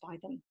bound by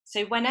them.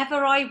 So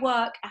whenever I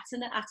work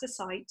at a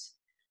site,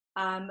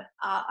 I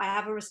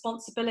have a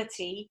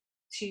responsibility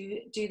to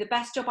do the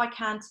best job I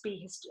can to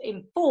be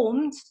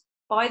informed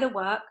by the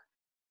work,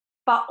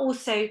 but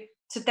also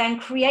to then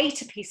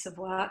create a piece of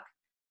work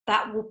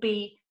that will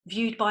be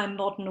viewed by a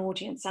modern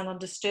audience and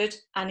understood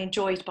and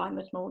enjoyed by a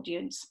modern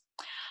audience.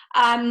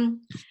 I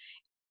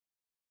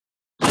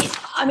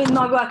mean,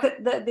 my work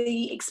at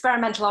the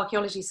experimental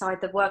archaeology side,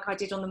 the work I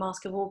did on the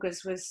Mask of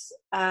Augurs was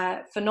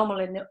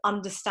phenomenal in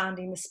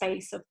understanding the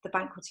space of the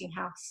banqueting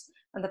house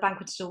and the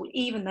banqueting hall,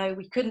 even though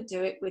we couldn't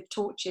do it with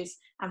torches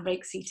and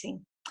rake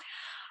seating.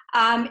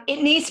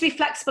 It needs to be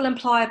flexible and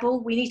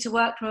pliable. We need to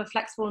work from a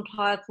flexible and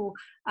pliable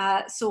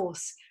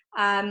source.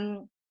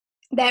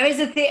 There is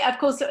of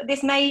course,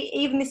 this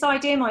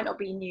idea might not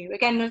be new.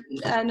 Again,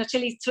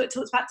 Nachili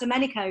talks about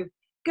Domenico.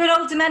 Good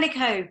old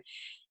Domenico.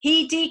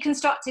 He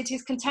deconstructed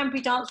his contemporary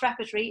dance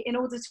repertory in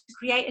order to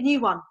create a new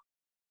one.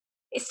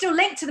 It's still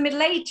linked to the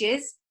Middle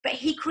Ages, but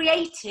he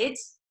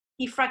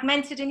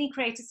fragmented and he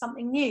created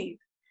something new.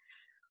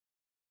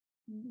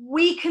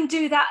 We can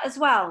do that as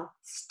well.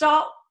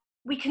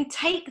 We can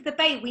take the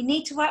base. We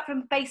need to work from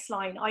a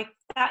baseline.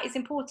 That is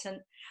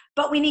important.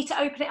 But we need to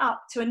open it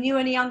up to a new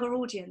and a younger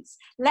audience.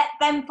 Let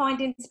them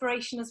find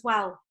inspiration as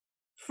well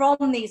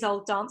from these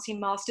old dancing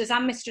masters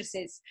and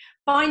mistresses.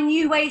 Find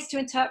new ways to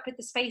interpret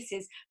the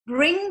spaces.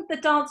 Bring the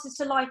dancers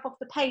to life off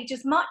the page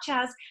as much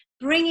as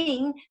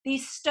bringing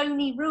these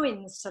stony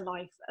ruins to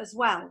life as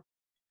well.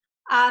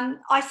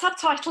 I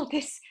subtitled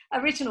this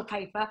original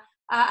paper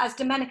as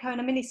Domenico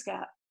and a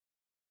miniskirt.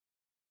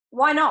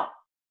 Why not?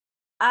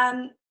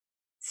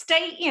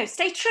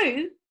 Stay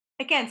true.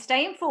 Again,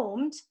 stay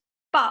informed,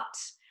 but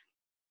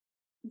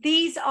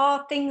these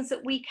are things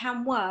that we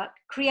can work,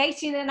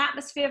 creating an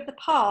atmosphere of the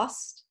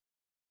past,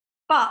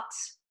 but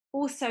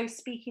also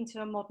speaking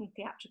to a modern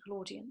theatrical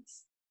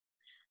audience.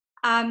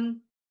 There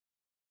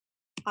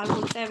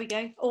we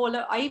go. Oh,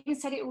 look, I even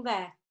said it all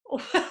there.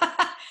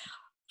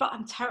 But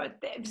I'm terrible.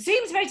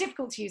 Zoom's very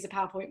difficult to use a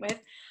PowerPoint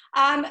with.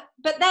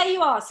 But there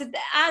you are. So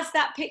as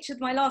that picture,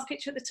 my last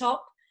picture at the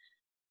top,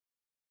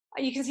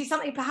 you can see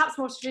something perhaps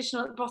more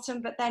traditional at the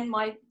bottom, but then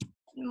my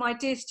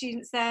dear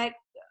students there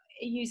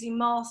using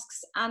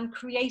masks and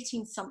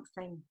creating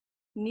something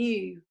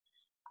new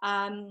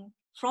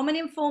from an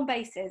informed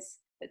basis,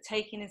 but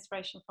taking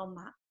inspiration from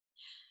that.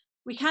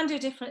 We can do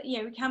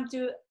we can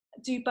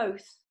do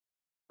both,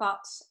 but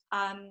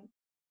and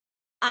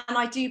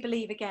I do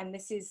believe, again,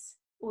 this is,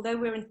 although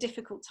we're in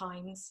difficult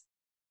times,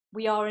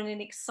 we are in an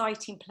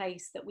exciting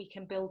place that we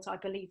can build, I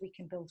believe we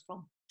can build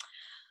from.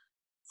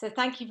 So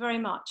thank you very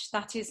much.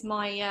 That is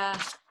my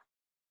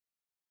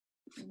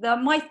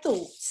my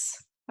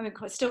thoughts. I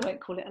still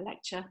won't call it a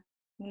lecture.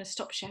 I'm going to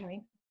stop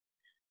sharing.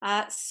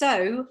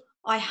 So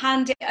I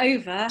hand it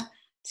over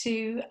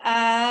to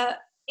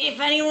if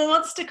anyone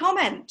wants to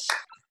comment.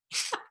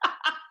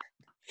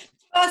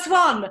 First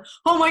one.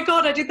 Oh my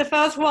God, I did the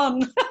first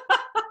one.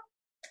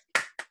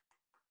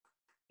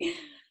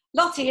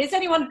 Lottie, is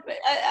anyone,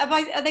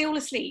 are they all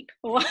asleep?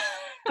 Or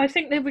I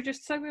think they were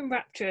just so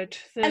enraptured.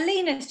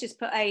 Alina's just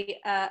put a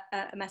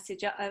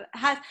message up.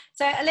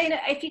 So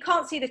Alina, if you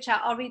can't see the chat,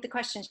 I'll read the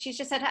question. She's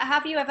just said,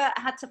 have you ever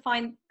had to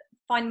find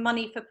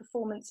money for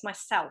performance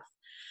myself?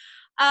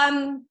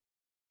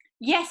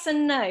 Yes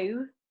and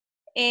no,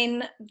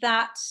 in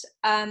that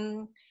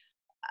I'm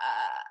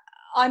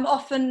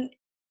often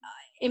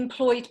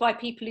employed by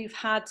people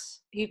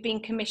who've been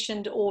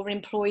commissioned or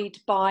employed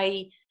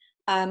by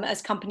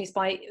as companies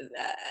by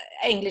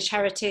English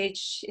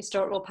Heritage,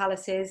 Historic Royal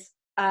Palaces,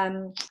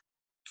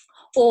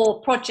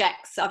 or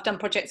projects. I've done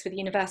projects with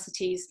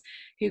universities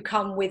who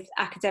come with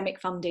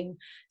academic funding.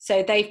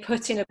 So they've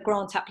put in a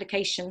grant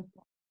application.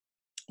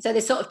 So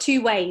there's sort of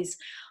two ways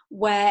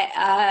where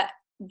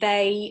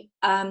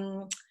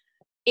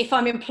if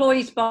I'm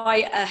employed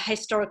by a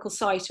historical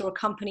site or a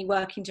company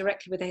working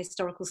directly with a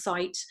historical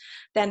site,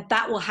 then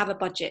that will have a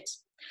budget.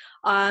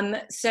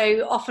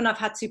 So often I've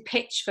had to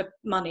pitch for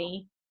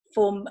money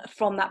from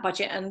that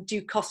budget and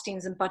do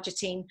costings and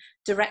budgeting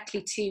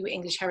directly to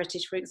English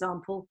Heritage, for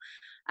example.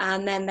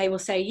 And then they will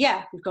say,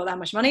 yeah, we've got that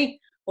much money,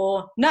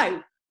 or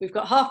no, we've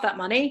got half that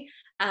money,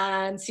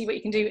 and see what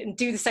you can do and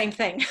do the same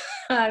thing.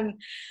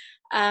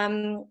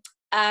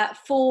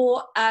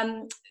 For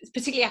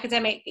particularly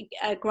academic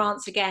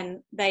grants,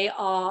 again,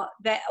 or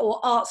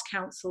arts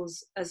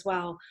councils as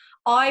well.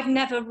 I've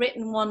never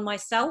written one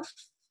myself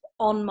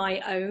on my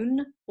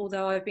own,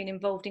 although I've been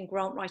involved in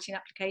grant writing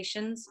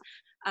applications.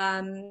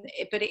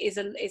 But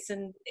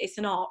it's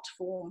an art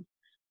form.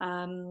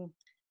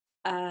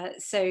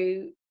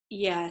 So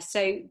yeah,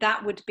 so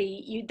that would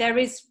be, there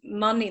is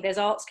money, there's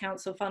Arts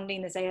Council funding,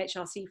 there's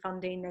AHRC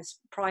funding, there's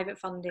private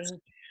funding.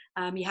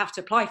 You have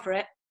to apply for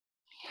it.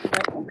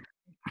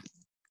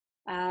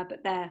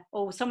 But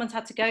someone's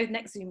had to go,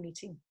 next Zoom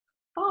meeting.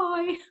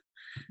 Bye.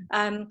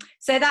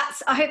 So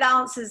I hope that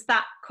answers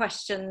that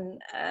question,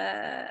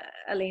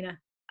 Alina.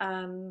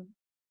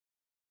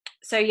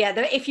 So yeah,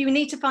 if you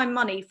need to find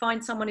money,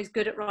 find someone who's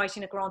good at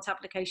writing a grant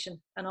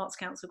application, an Arts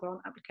Council grant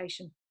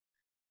application,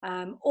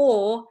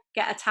 or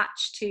get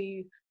attached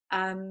to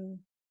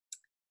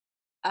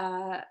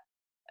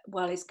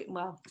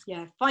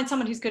yeah, find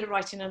someone who's good at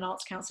writing an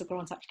Arts Council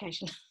grant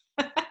application.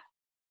 There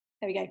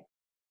we go.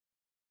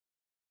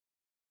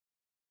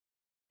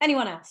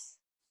 Anyone else?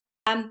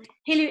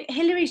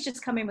 Hillary's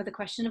just come in with a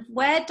question of,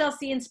 where does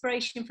the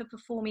inspiration for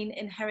performing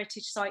in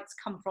heritage sites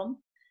come from?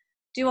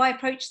 Do I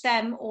approach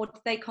them, or do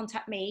they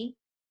contact me?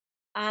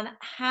 And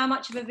how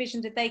much of a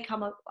vision did they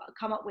come up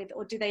with,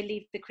 or do they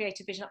leave the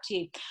creative vision up to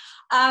you?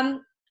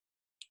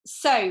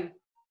 So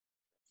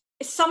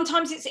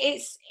sometimes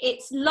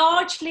it's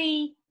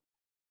largely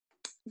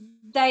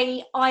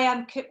they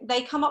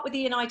come up with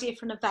an idea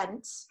for an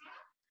event,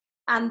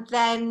 and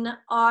then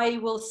I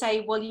will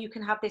say, well, you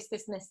can have this,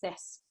 this, and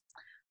this,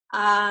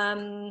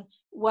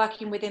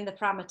 working within the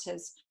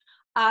parameters.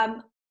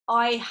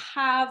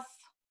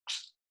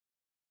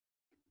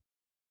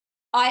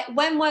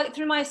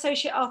 Through my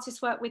associate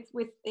artist work with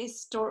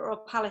historical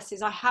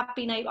palaces, I've had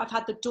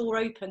the door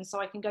open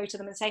so I can go to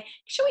them and say,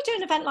 should we do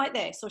an event like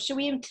this, or should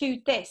we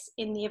include this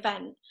in the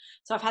event?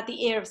 So I've had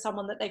the ear of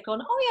someone that they've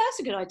gone, oh yeah, that's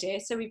a good idea.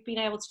 So we've been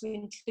able to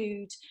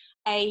include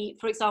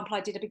for example,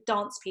 I did a big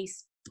dance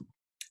piece,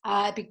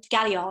 a big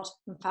Galliard.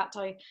 In fact,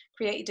 I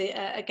created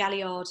a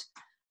Galliard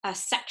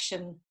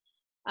section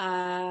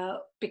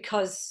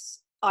because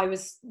I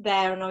was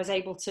there and I was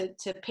able to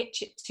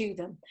pitch it to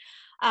them.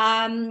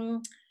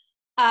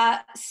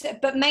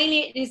 But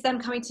mainly it is them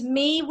coming to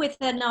me with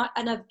an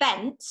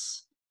event,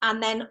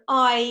 and then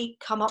I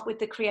come up with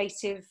the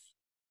creative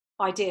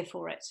idea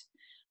for it.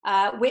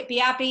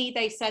 Whitby Abbey,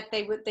 they said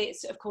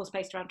it's of course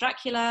based around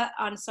Dracula,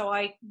 and so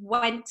I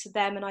went to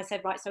them and I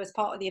said, right, so as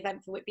part of the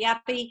event for Whitby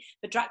Abbey,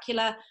 for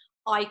Dracula,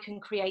 I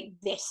can create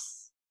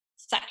this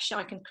section,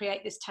 I can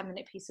create this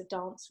 10-minute piece of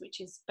dance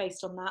which is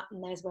based on that,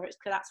 and that's where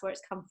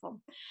it's come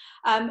from.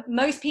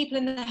 Most people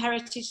in the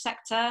heritage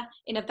sector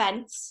in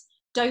events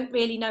don't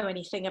really know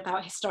anything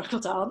about historical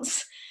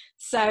dance,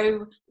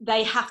 so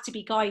they have to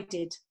be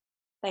guided,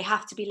 they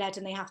have to be led,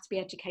 and they have to be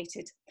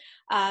educated.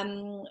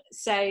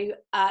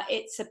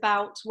 It's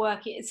about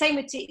working, same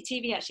with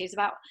TV actually, it's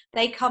about,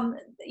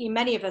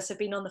 many of us have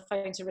been on the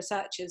phone to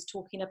researchers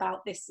talking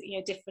about this,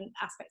 different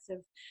aspects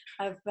of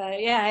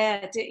like,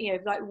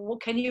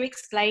 what can you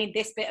explain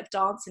this bit of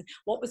dance and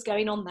what was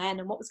going on then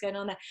and what was going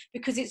on there,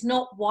 because it's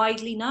not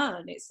widely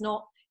known, it's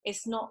not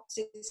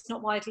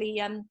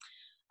widely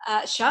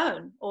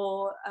shown,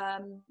 or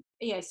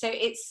so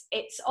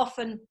it's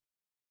often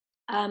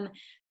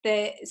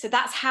so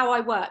that's how I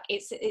work.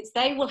 It's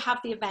they will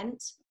have the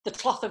event, the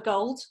cloth of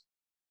gold,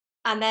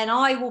 and then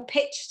I will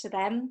pitch to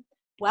them,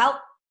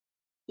 well,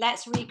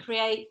 let's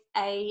recreate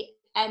a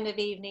end of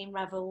evening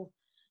revel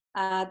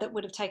that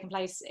would have taken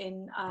place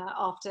in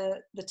after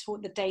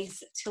the day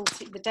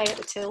at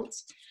the tilt,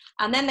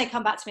 and then they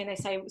come back to me and they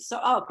say, so,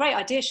 oh, great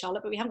idea,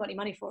 Charlotte, but we haven't got any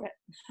money for it.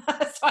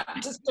 So I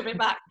just give it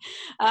back.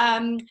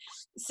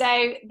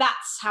 So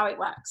that's how it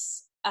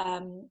works.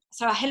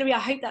 So Hilary, I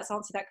hope that's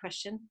answered that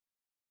question.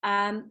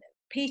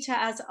 Peter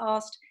has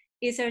asked,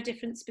 is there a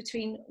difference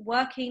between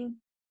working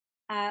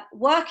an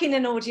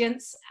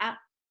audience and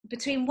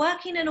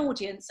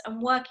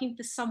working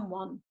for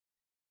someone,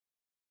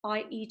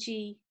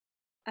 i.e.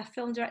 a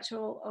film director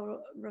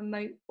or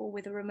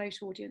with a remote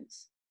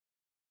audience?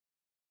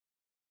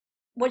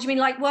 What do you mean,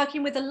 like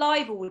working with a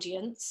live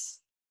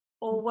audience,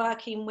 or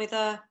working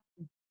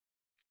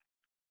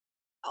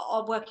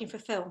for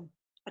film?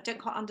 I don't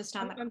quite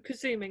understand that. I'm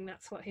presuming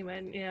that's what he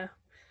meant. Yeah.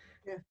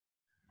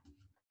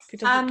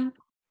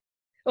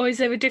 Or is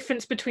there a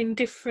difference between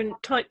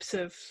different types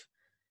of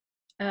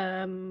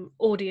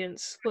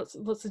audience?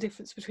 What's the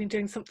difference between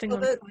doing something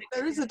on site?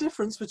 There is a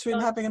difference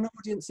between having an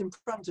audience in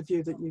front of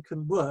you that you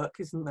can work,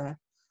 isn't there?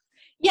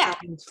 Yeah.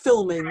 And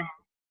filming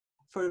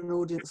for an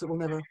audience that will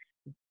never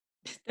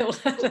they'll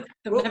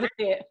never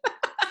see it.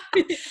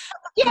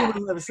 Yeah.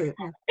 You'll never see it.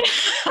 Yeah.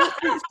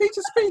 It's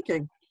Peter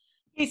speaking.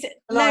 He's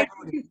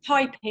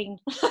typing.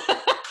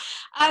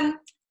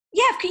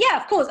 Yeah,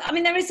 of course. I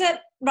mean, there is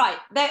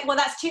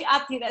that's two. I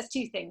think that's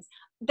two things.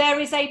 There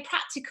is a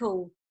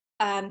practical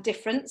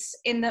difference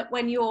in that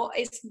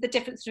it's the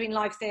difference between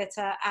live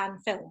theatre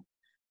and film,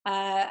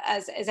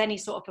 as any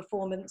sort of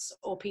performance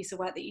or piece of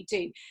work that you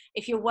do.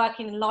 If you're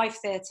working in live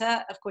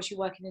theatre, of course, you're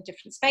working in a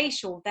different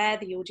space. You're there,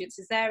 the audience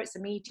is there, it's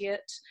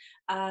immediate.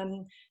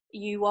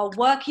 You are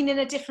working in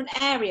a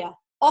different area,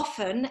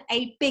 often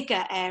a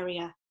bigger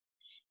area.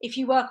 If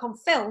you work on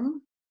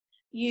film,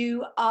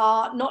 you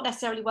are not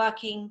necessarily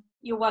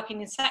you're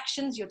working in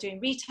sections, you're doing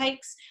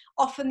retakes.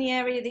 Often the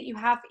area that you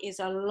have is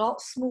a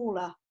lot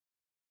smaller.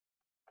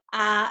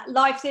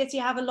 Live theatre,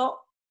 you have a lot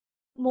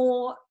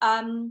more,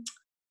 or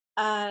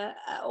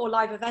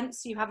live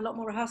events, you have a lot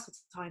more rehearsal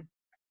time.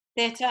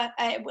 Theatre,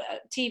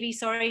 TV,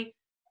 sorry,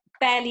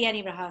 barely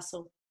any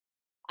rehearsal.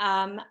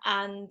 But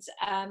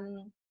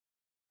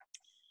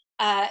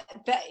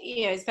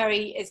it's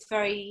very,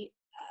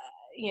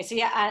 so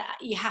yeah,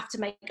 you have to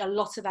make a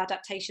lot of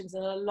adaptations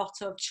and a lot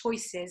of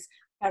choices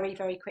very,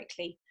 very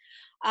quickly.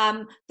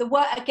 The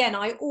work, again,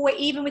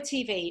 even with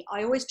TV,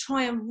 I always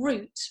try and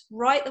route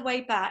right the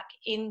way back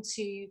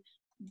into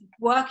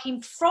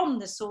working from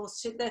the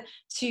source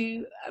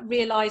to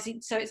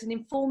realizing, so it's an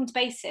informed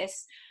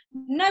basis,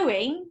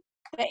 knowing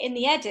that in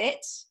the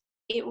edit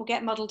it will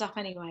get muddled up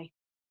anyway.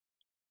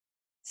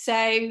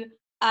 So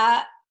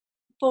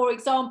for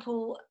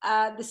example,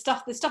 the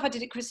stuff I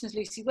did at Christmas,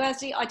 Lucy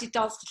Worseley, I did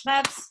Dance to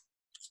Clebs.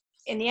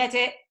 In the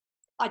edit,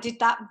 I did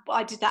that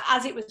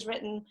as it was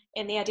written.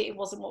 In the edit, it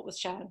wasn't what was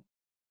shown.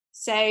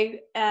 So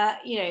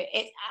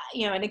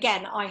and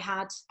again, I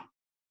had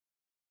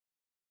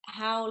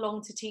how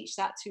long to teach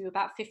that to?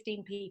 About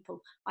 15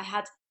 people. I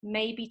had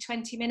maybe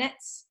 20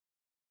 minutes.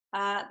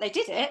 They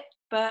did it,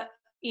 but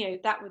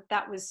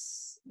that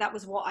was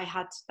what I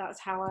had. That was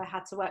how I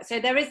had to work. So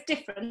there is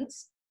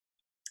difference.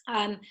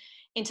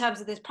 In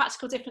terms of there's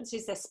practical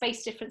differences, there's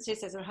space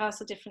differences, there's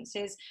rehearsal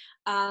differences.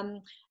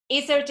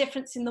 Is there a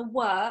difference in the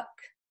work?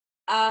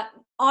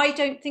 I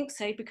don't think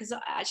so, because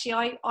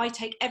actually I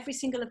take every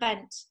single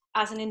event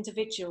as an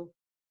individual.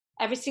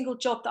 Every single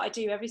job that I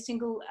do, every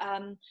single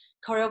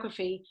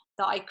choreography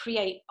that I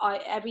create,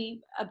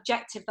 every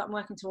objective that I'm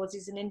working towards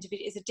is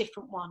a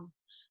different one.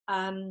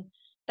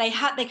 They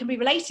can be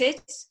related,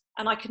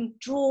 and I can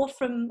draw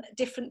from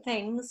different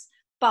things,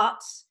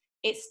 but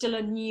it's still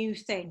a new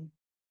thing.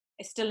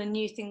 It's still a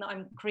new thing that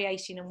I'm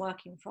creating and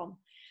working from.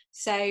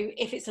 So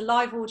if it's a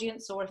live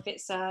audience, or if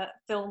it's a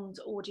filmed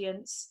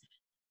audience,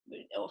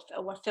 or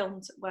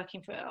filmed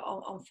working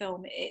on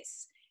film,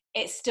 it's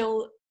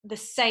still the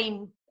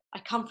same. I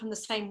come from the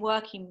same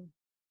working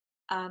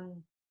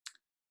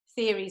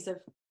theories of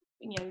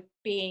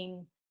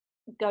working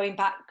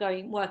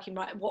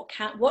right.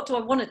 What do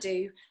I want to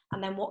do,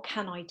 and then what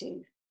can I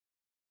do,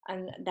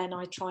 and then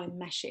I try and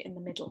mesh it in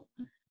the middle.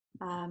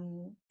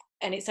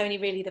 And it's only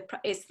really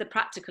the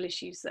practical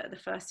issues that are the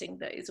first thing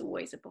that is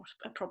always a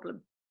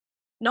problem.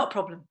 Not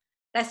problem.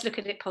 Let's look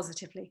at it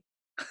positively.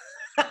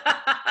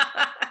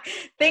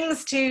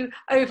 Things to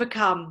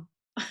overcome.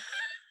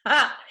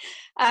 Now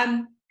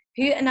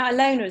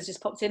Alona has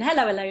just popped in.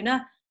 Hello,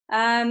 Alona.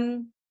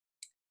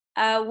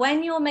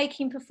 When you're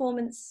making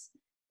performance,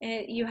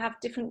 you have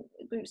different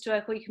groups to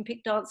work, or you can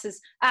pick dancers.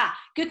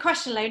 Good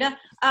question, Alona.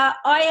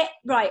 I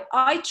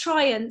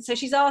try and, so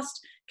she's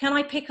asked, can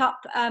I pick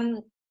up,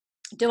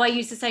 do I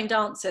use the same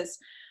dancers,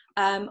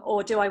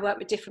 or do I work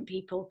with different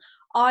people?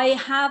 I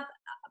have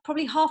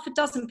probably half a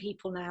dozen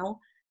people now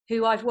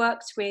who I've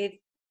worked with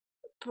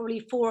probably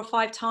 4 or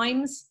 5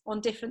 times on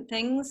different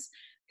things,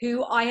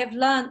 who I've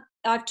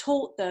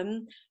taught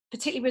them,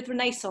 particularly with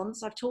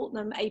Renaissance, I've taught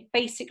them a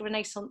basic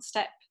Renaissance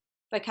step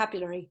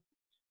vocabulary.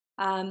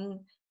 So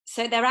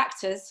they're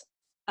actors.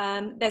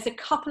 There's a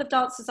couple of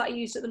dancers that I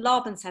used at the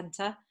Laban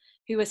Centre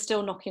who are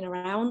still knocking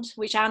around,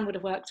 which Anne would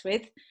have worked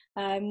with.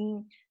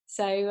 I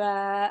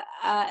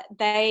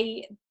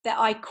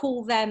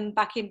call them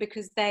back in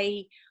because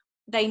they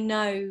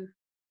know,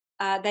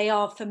 they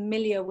are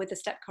familiar with the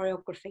step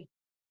choreography.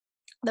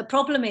 The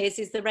problem is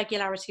the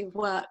regularity of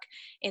work,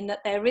 in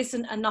that there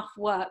isn't enough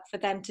work for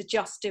them to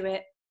just do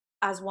it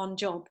as one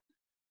job.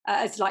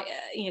 So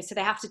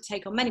they have to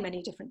take on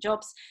many different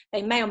jobs.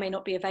 They may or may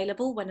not be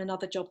available when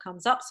another job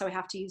comes up, so I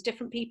have to use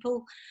different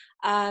people.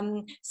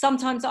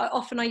 Sometimes I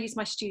use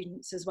my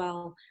students as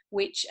well,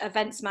 which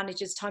events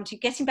managers time to.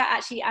 Getting back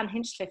actually, Anne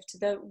Hinchcliffe, to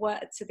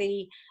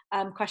the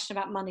question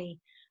about money.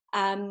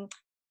 And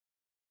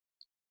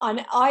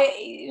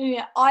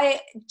I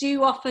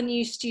do often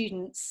use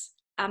students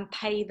and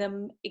pay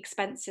them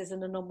expenses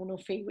and a nominal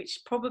fee, which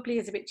probably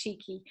is a bit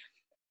cheeky,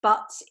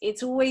 but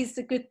it's always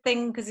a good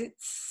thing because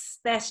it's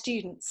their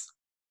students.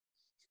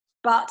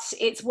 But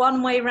it's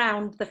one way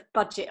around the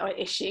budget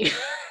issue,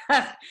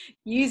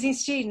 using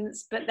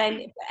students, but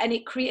then, and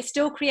it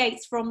still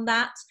creates, from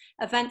that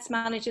events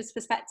manager's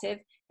perspective,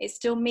 it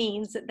still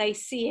means that they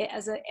see it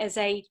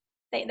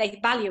they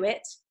value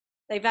it,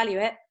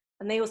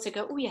 and they also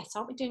go, oh yes,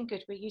 aren't we doing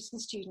good? We're using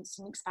students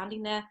and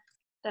expanding their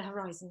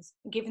horizons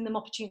and giving them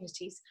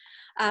opportunities.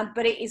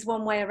 But it is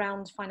one way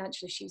around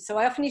financial issues. So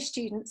I often use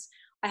students.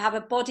 I have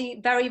a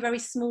very, very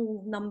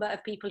small number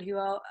of people who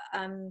are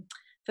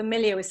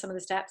familiar with some of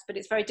the steps, but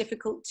it's very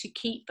difficult to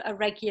keep a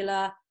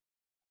regular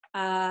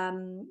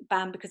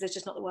band because there's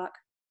just not the work.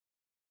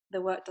 The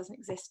work doesn't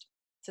exist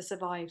to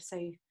survive.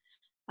 So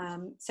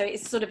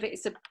it's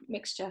a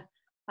mixture.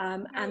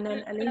 And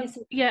then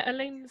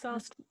Elaine's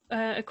asked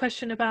a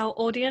question about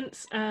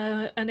audience,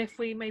 and if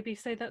we maybe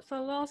say that's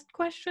our last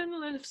question,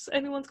 and if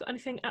anyone's got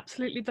anything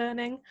absolutely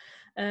burning,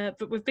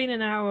 but we've been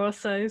an hour or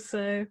so,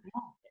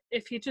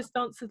 if you just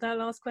answer that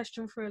last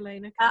question for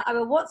Elaine.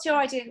 What's your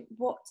idea of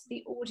what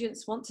the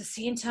audience want to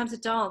see in terms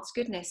of dance?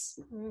 Goodness.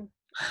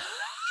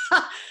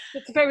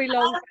 It's a very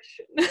long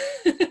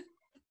question.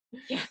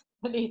 Yeah,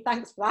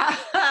 thanks for that.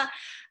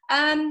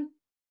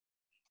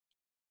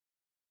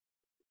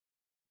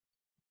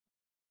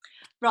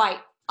 Right,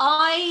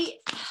 I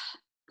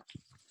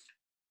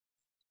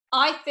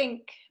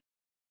think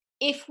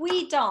if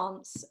we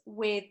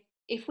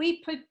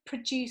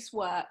produce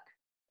work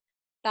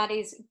that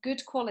is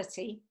good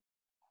quality,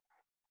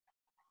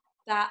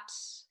 that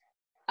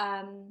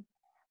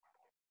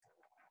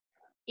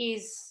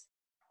is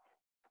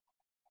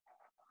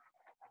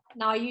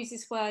now I use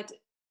this word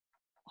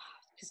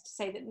because to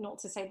say that, not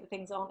to say that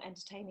things aren't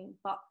entertaining,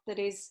 but that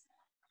is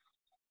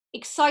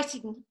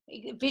exciting,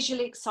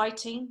 visually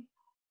exciting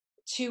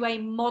to a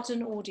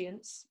modern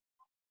audience.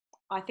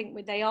 I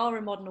think they are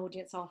a modern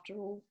audience after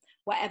all,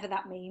 whatever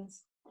that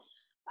means.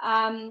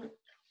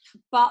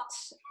 But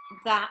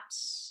that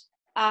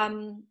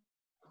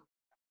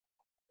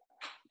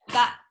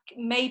that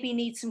maybe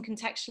needs some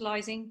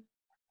contextualizing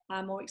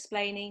or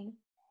explaining,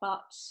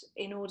 but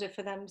in order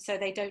for them, so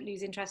they don't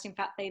lose interest. In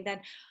fact, they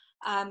then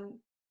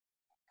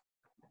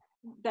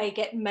they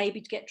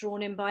get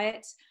drawn in by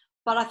it.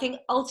 But I think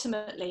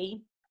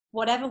ultimately,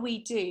 whatever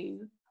we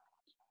do,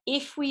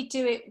 if we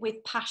do it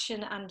with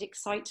passion and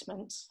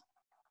excitement,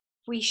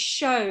 we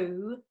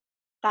show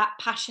that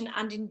passion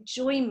and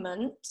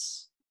enjoyment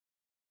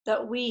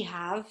that we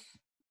have.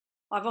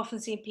 I've often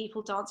seen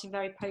people dancing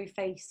very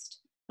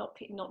po-faced,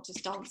 not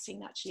just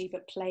dancing actually,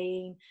 but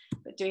playing,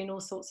 but doing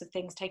all sorts of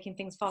things, taking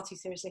things far too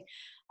seriously.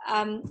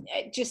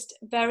 Just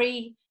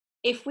very,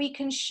 if we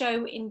can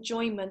show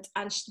enjoyment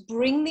and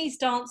bring these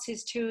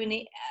dances to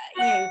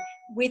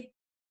with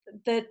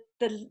the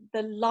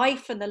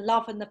life and the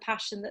love and the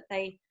passion that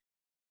they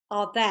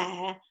are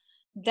there,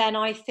 then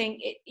I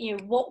think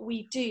what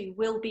we do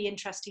will be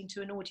interesting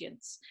to an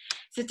audience.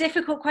 It's a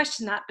difficult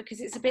question, that,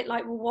 because it's a bit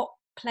like, well, what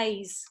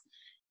plays,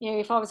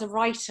 if I was a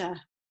writer,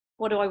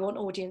 what do I want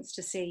audience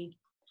to see?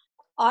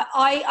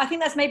 I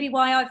think that's maybe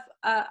why I've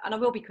and I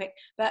will be quick,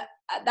 but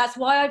that's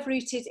why I've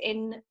rooted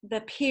in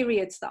the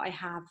periods that I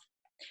have.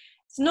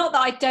 It's not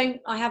that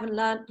I haven't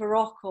learned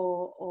Baroque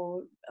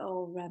or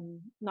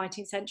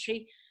 19th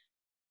century,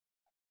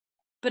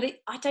 but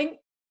it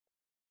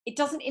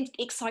doesn't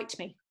excite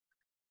me.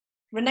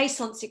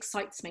 Renaissance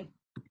excites me.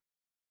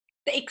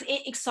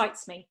 It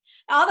excites me.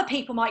 Other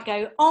people might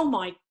go, oh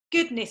my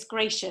goodness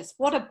gracious,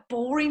 what a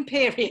boring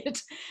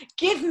period.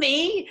 Give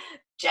me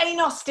Jane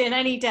Austen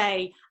any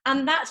day.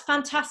 And that's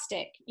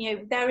fantastic.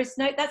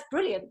 That's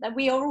brilliant, that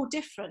we are all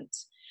different.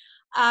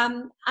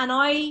 And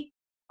I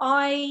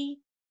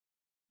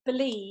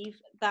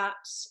believe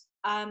that,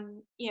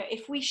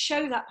 if we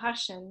show that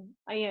passion,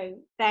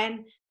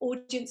 then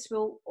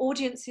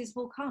audiences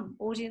will come,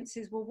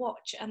 audiences will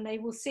watch, and they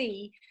will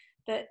see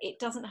that it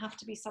doesn't have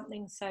to be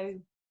something so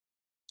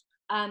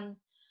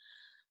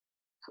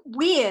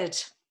weird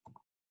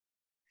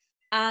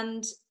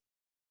and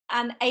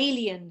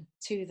alien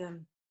to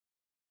them.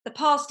 The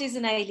past is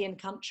an alien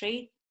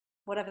country,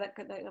 whatever that,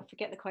 I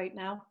forget the quote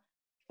now,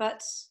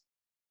 but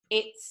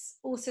it's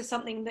also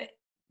something that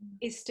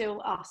is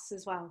still us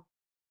as well.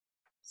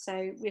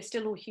 So we're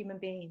still all human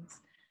beings,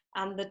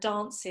 and the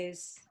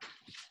dances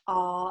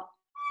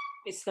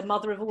it's the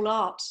mother of all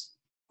art.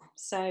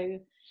 So,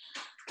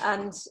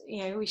 and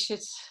we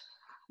should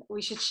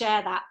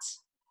share that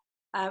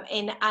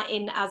in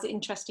as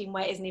interesting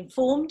way, as an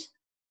informed,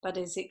 but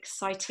as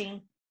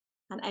exciting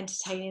and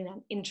entertaining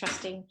and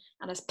interesting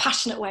and as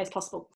passionate way as possible.